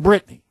it,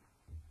 Brittany.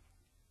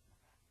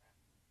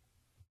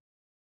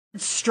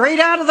 Straight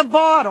out of the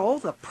bottle,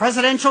 the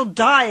presidential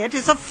diet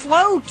is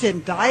afloat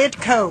in Diet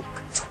Coke.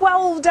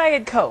 12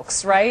 Diet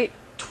Cokes, right?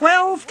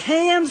 12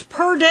 cans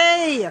per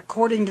day,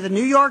 according to the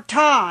New York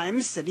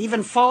Times. It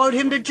even followed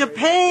him to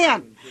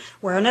Japan,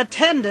 where an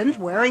attendant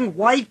wearing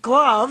white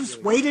gloves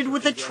waited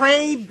with a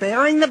tray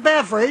bearing the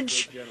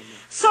beverage.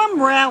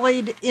 Some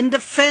rallied in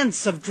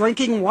defense of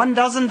drinking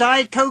 12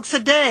 Diet Cokes a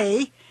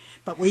day,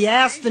 but we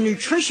asked the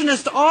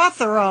nutritionist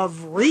author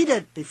of Read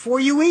It Before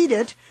You Eat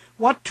It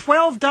what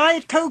 12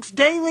 Diet Cokes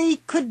daily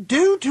could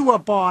do to a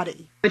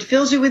body. It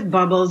fills you with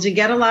bubbles, you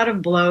get a lot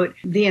of bloat,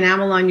 the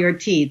enamel on your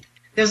teeth.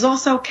 There's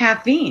also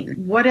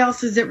caffeine. What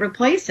else is it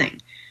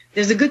replacing?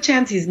 There's a good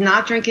chance he's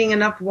not drinking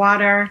enough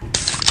water.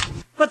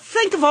 But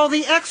think of all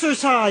the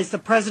exercise the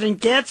president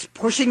gets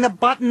pushing the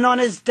button on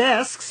his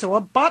desk so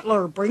a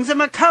butler brings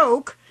him a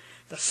Coke.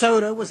 The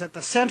soda was at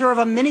the center of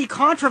a mini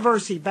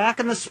controversy back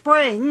in the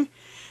spring.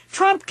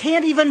 Trump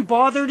can't even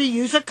bother to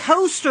use a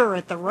coaster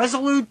at the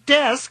Resolute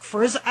desk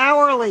for his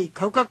hourly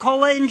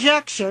Coca-Cola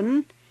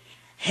injection.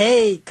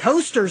 Hey,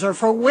 coasters are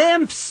for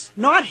wimps,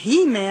 not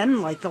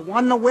he-men like the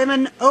one the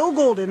women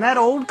ogled in that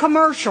old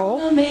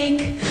commercial. I'll make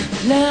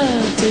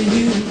love to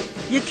you.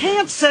 You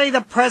can't say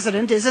the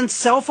president isn't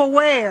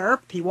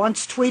self-aware. He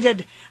once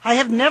tweeted, "I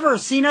have never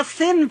seen a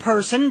thin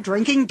person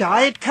drinking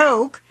Diet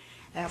Coke."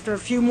 After a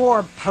few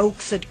more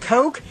pokes at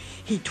Coke,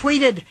 he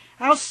tweeted,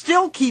 "I'll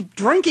still keep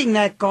drinking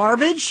that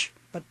garbage,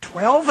 but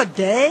 12 a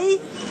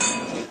day?"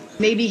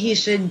 Maybe he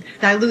should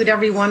dilute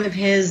every one of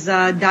his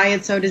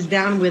diet sodas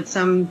down with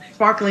some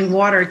sparkling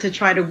water to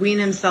try to wean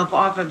himself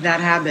off of that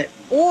habit.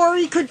 Or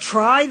he could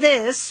try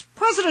this.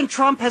 President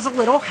Trump has a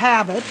little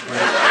habit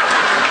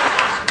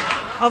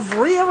of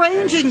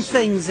rearranging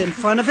things in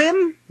front of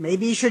him.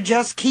 Maybe he should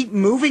just keep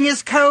moving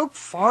his Coke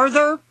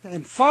farther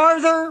and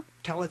farther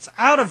till it's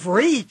out of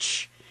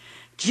reach.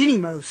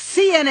 UCjmO,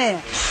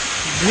 CNN,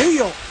 New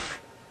York.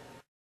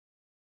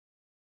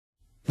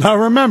 Now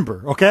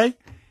remember, okay?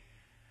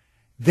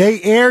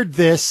 They aired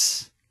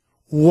this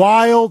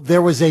while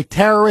there was a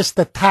terrorist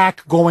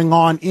attack going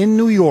on in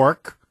New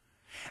York,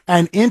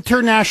 and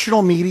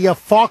international media,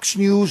 Fox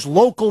News,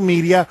 local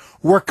media,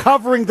 were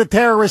covering the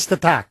terrorist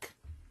attack.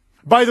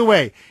 By the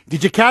way,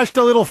 did you catch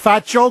the little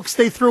fat jokes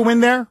they threw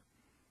in there?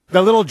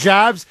 The little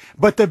jabs?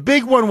 But the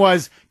big one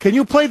was, can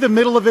you play the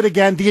middle of it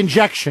again? The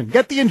injection.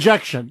 Get the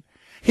injection.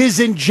 His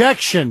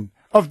injection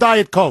of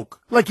Diet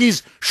Coke. Like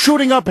he's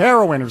shooting up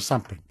heroin or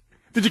something.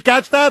 Did you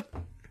catch that?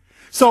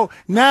 So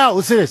now,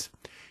 listen to this.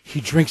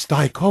 He drinks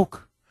Diet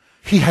Coke.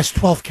 He has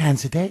 12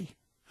 cans a day.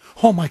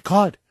 Oh my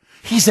God.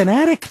 He's an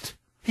addict.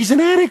 He's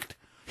an addict.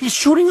 He's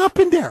shooting up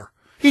in there.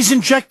 He's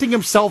injecting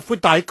himself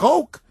with Diet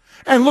Coke.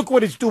 And look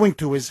what it's doing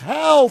to his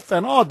health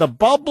and all the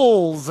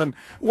bubbles and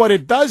what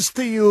it does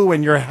to you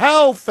and your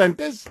health. And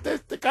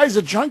the guy's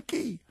a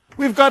junkie.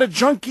 We've got a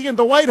junkie in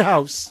the White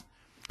House.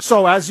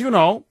 So as you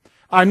know,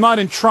 I'm not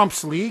in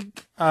Trump's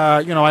league.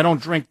 I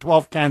don't drink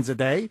 12 cans a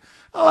day.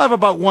 I'll have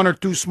about 1 or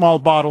 2 small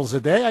bottles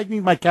a day. I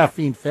need my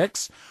caffeine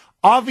fix.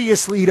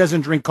 Obviously, he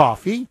doesn't drink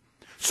coffee.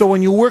 So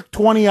when you work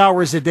 20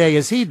 hours a day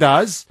as he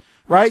does,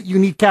 right, you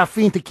need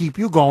caffeine to keep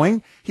you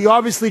going. He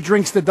obviously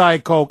drinks the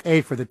Diet Coke, A,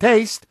 for the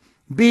taste,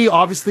 B,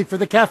 obviously for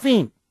the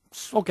caffeine.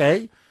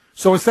 Okay.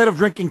 So instead of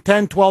drinking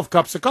 10, 12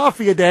 cups of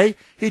coffee a day,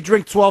 he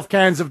drinks 12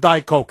 cans of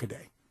Diet Coke a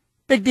day.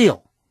 Big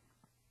deal.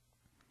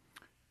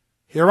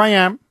 Here I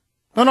am.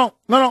 No,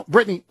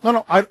 Brittany.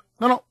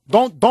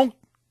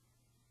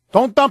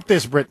 Don't dump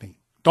this,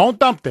 Brittany. Don't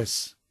dump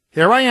this.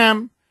 Here I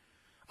am.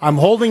 I'm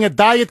holding a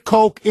Diet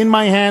Coke in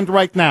my hand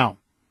right now.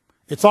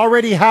 It's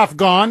already half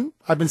gone.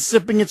 I've been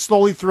sipping it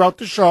slowly throughout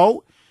the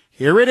show.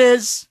 Here it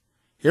is.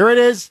 Here it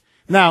is.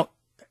 Now,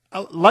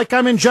 like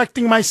I'm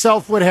injecting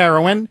myself with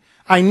heroin,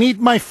 I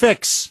need my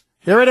fix.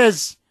 Here it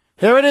is.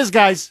 Here it is,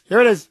 guys. Here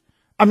it is.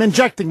 I'm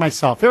injecting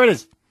myself. Here it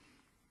is.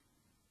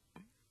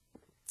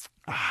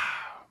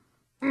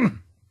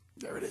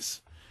 There it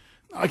is.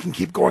 I can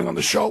keep going on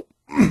the show.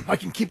 I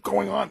can keep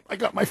going on. I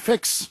got my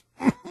fix.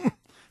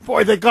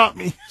 Boy, they got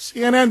me.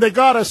 CNN, they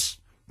got us.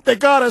 They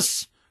got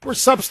us. We're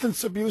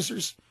substance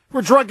abusers.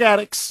 We're drug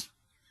addicts.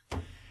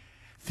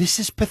 This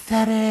is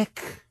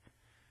pathetic.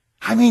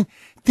 I mean,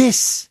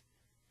 this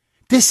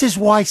is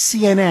why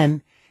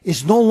CNN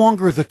is no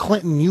longer the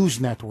Clinton News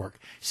Network.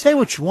 Say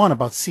what you want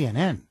about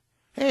CNN.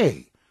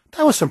 Hey,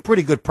 that was some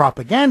pretty good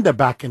propaganda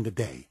back in the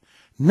day.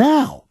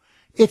 Now,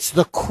 it's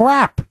the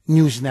crap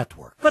news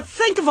network. But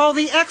think of all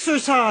the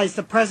exercise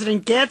the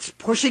president gets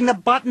pushing the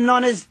button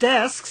on his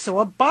desk so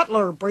a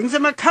butler brings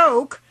him a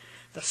Coke.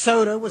 The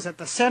soda was at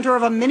the center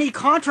of a mini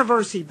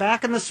controversy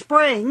back in the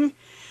spring.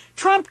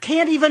 Trump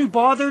can't even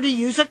bother to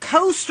use a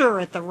coaster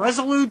at the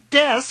Resolute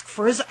desk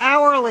for his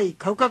hourly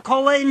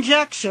Coca-Cola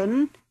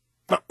injection.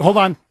 Hold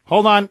on.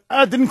 Hold on.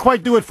 Didn't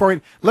quite do it for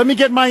you. Let me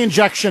get my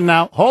injection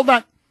now. Hold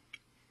on.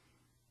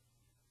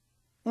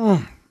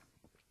 Oh,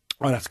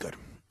 that's good.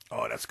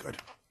 Oh, that's good.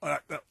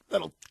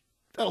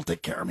 That'll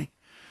take care of me.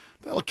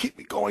 That'll keep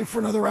me going for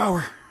another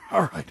hour.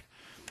 All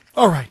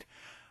right.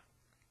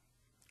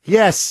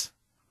 Yes.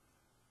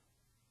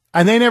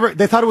 And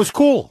they thought it was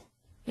cool.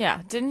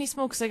 Yeah. Didn't he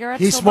smoke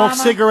cigarettes? He smoked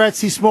Obama?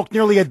 cigarettes. He smoked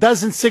nearly a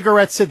dozen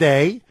cigarettes a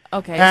day.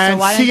 Okay, and so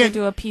why didn't they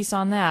do a piece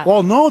on that?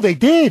 Well, no, they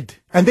did.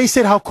 And they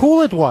said how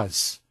cool it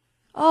was.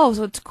 Oh,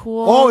 so it's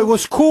cool. Oh, it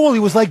was cool. He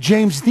was like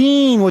James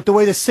Dean with the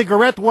way the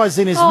cigarette was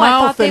in his mouth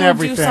I thought they and would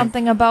everything. do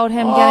something about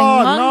him getting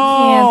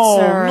lung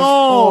cancer.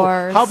 No.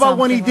 Or How about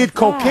when he something did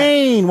like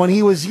cocaine when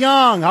he was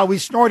young? How he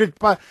snorted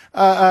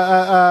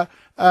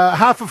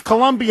half of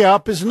Colombia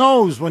up his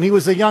nose when he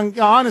was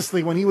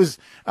when he was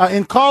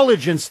in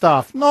college and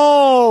stuff.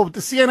 No, the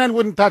CNN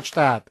wouldn't touch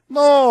that.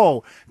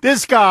 No,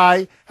 this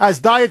guy has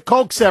Diet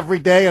Cokes every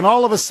day, and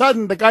all of a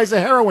sudden the guy's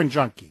a heroin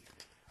junkie.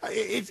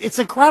 It's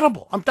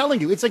incredible. I'm telling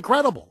you, it's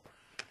incredible.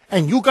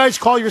 And you guys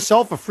call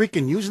yourself a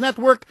freaking news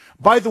network?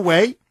 By the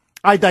way,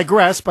 I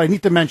digress, but I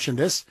need to mention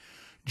this.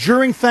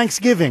 During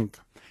Thanksgiving,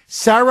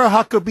 Sarah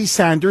Huckabee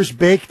Sanders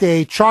baked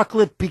a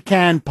chocolate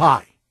pecan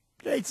pie.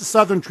 It's a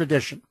Southern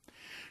tradition.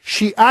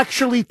 She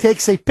actually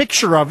takes a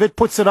picture of it,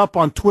 puts it up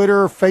on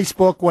Twitter,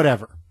 Facebook,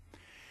 whatever.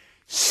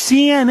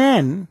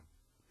 CNN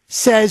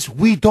says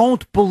we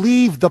don't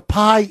believe the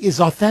pie is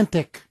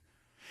authentic.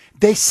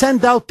 They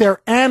send out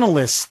their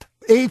analyst,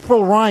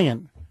 April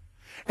Ryan,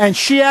 and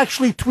she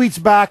actually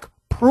tweets back,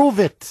 prove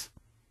it.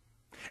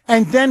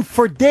 And then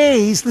for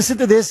days, listen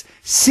to this,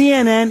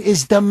 CNN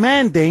is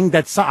demanding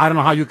that, I don't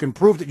know how you can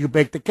prove that you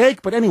baked the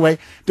cake, but anyway,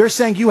 they're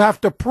saying you have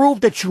to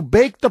prove that you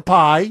baked the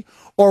pie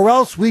or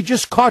else we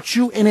just caught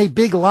you in a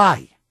big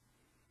lie.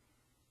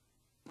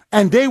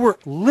 And they were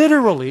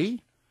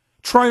literally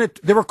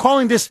they were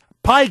calling this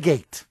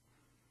Piegate.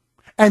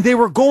 And they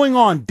were going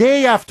on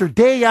day after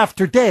day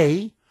after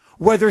day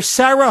whether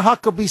Sarah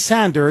Huckabee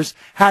Sanders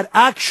had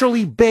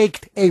actually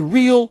baked a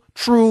real,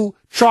 true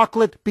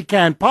chocolate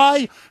pecan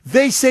pie.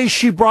 They say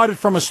she brought it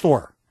from a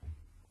store,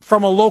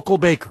 from a local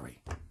bakery.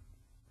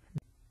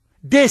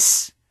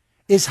 This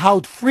is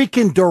how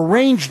freaking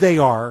deranged they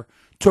are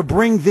to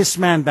bring this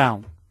man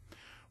down.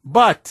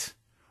 But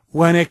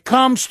when it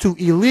comes to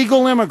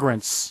illegal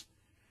immigrants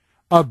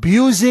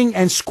abusing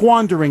and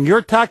squandering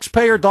your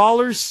taxpayer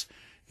dollars,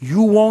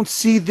 you won't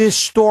see this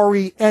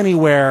story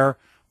anywhere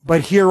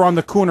but here on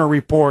the Kuhner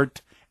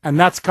Report, and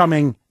that's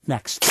coming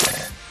next.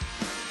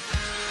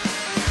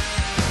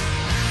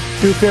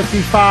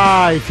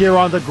 2:55 here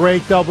on the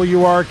great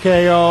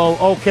WRKO.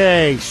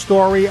 Okay,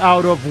 story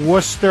out of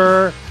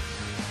Worcester.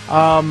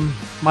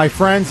 My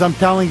friends, I'm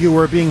telling you,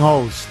 we're being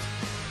hosed.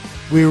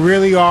 We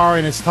really are,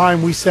 and it's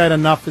time we said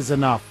enough is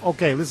enough.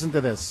 Okay, listen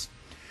to this.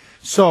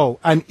 So,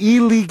 an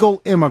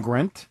illegal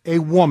immigrant, a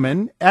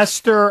woman,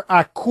 Esther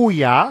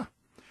Akuya,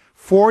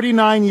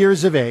 49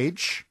 years of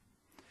age,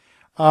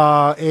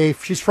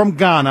 she's from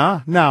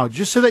Ghana. Now,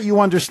 just so that you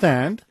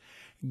understand,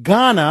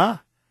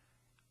 Ghana,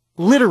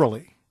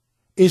 literally,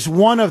 is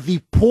one of the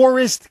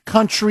poorest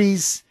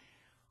countries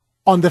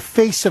on the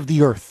face of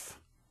the earth.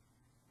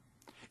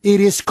 It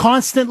is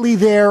constantly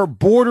there,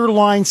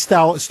 borderline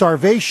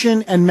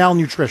starvation and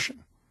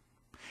malnutrition.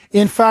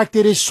 In fact,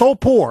 it is so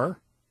poor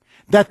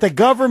that the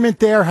government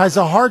there has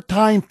a hard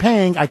time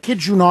paying, I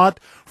kid you not,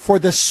 for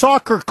the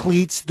soccer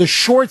cleats, the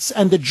shorts,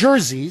 and the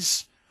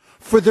jerseys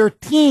for their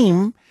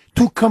team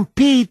to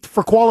compete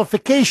for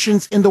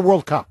qualifications in the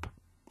World Cup.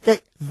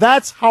 Okay,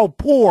 that's how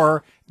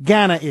poor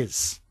Ghana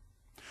is.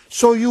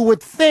 So you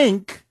would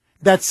think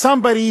that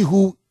somebody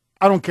who,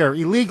 I don't care,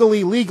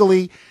 illegally,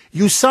 legally,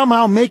 you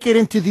somehow make it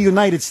into the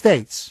United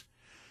States,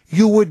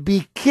 you would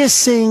be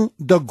kissing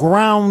the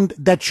ground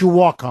that you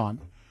walk on.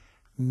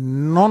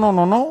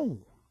 No.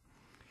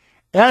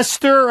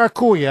 Esther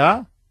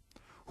Akuya,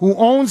 who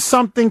owns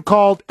something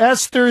called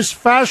Esther's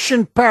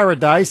Fashion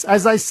Paradise,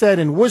 as I said,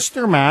 in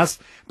Worcester, Mass.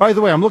 By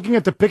the way, I'm looking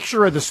at the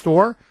picture of the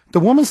store. The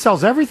woman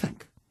sells everything.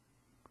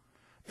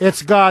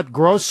 It's got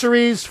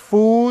groceries,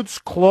 foods,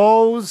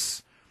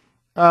 clothes,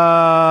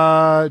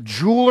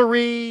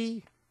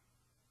 jewelry,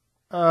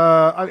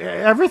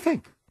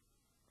 everything.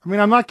 I mean,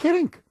 I'm not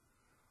kidding.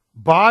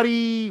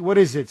 Body, what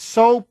is it?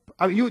 Soap,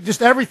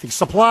 just everything.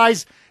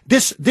 Supplies.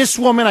 This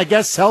woman, I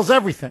guess, sells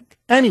everything.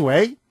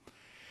 Anyway,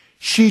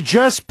 she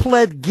just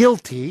pled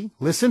guilty,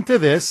 listen to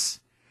this,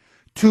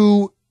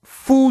 to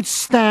food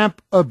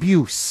stamp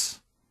abuse.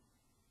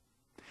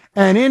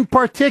 And in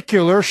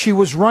particular, she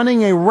was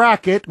running a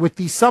racket with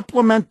the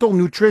Supplemental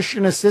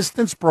Nutrition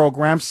Assistance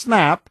Program,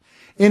 SNAP,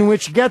 in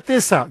which, get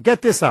this out,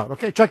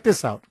 okay, check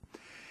this out.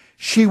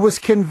 She was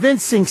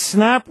convincing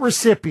SNAP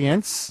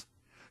recipients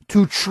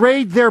to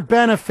trade their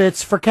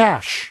benefits for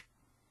cash.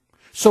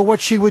 So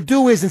what she would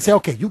do is and say,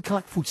 okay, you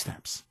collect food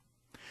stamps.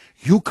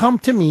 You come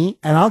to me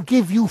and I'll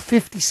give you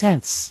 50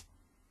 cents.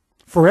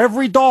 For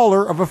every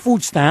 $1 of a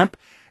food stamp,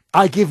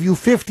 I give you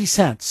 50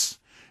 cents.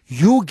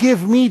 You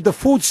give me the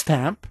food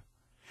stamp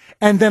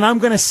and then I'm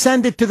going to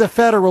send it to the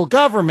federal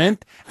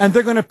government, and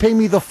they're going to pay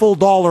me the full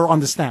dollar on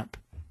the stamp.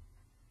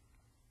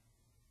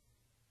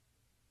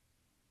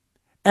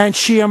 And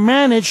she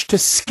managed to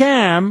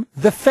scam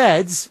the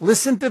feds,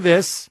 listen to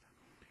this,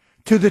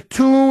 to the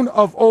tune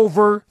of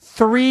over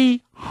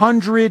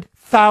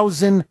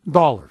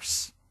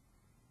 $300,000.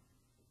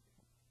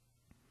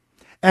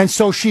 And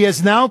so she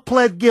has now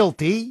pled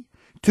guilty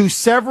to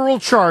several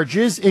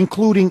charges,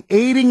 including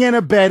aiding and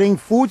abetting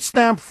food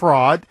stamp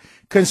fraud,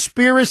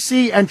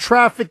 conspiracy and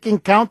trafficking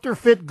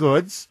counterfeit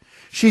goods.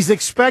 She's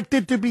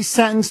expected to be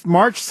sentenced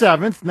March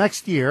 7th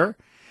next year.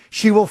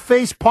 She will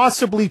face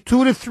possibly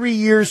 2 to 3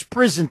 years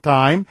prison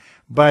time.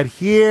 But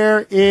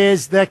here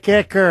is the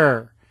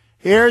kicker.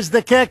 Here's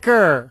the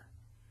kicker.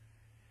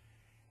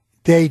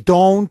 They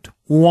don't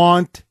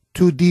want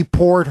to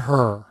deport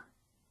her.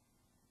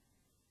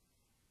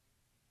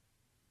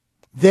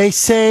 They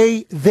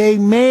say they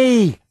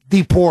may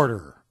deport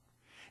her.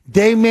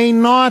 They may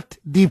not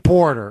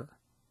deport her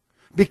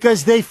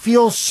because they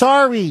feel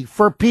sorry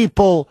for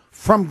people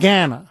from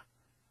Ghana.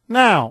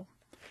 Now,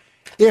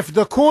 if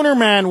the Kuhner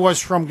man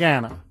was from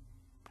Ghana,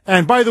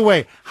 and by the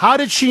way, how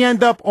did she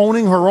end up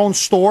owning her own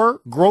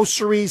store,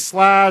 grocery /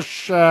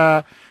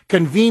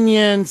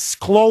 convenience,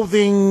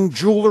 clothing,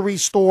 jewelry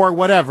store,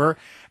 whatever?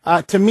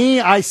 To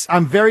me,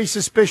 I'm very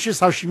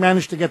suspicious how she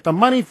managed to get the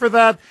money for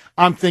that.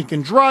 I'm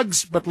thinking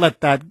drugs, but let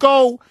that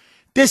go.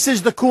 This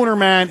is the Kuhner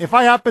man. If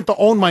I happen to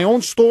own my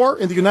own store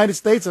in the United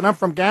States and I'm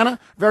from Ghana,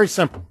 very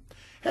simple.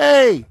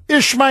 Hey,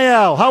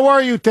 Ishmael, how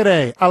are you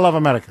today? I love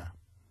America.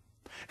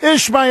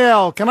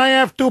 Ishmael, can I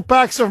have 2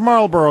 packs of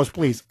Marlboros,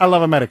 please? I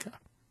love America.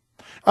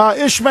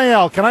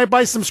 Ishmael, can I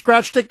buy some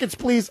scratch tickets,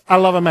 please? I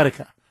love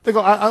America. They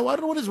go, I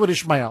don't know what is with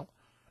Ishmael.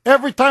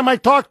 Every time I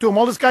talk to him,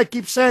 all this guy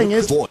keeps saying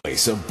is... The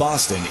voice of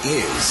Boston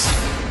is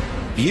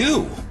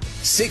you.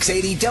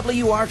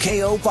 680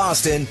 WRKO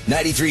Boston,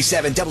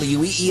 93.7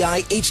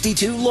 WEEI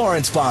HD2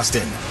 Lawrence,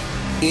 Boston.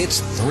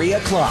 It's 3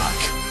 o'clock.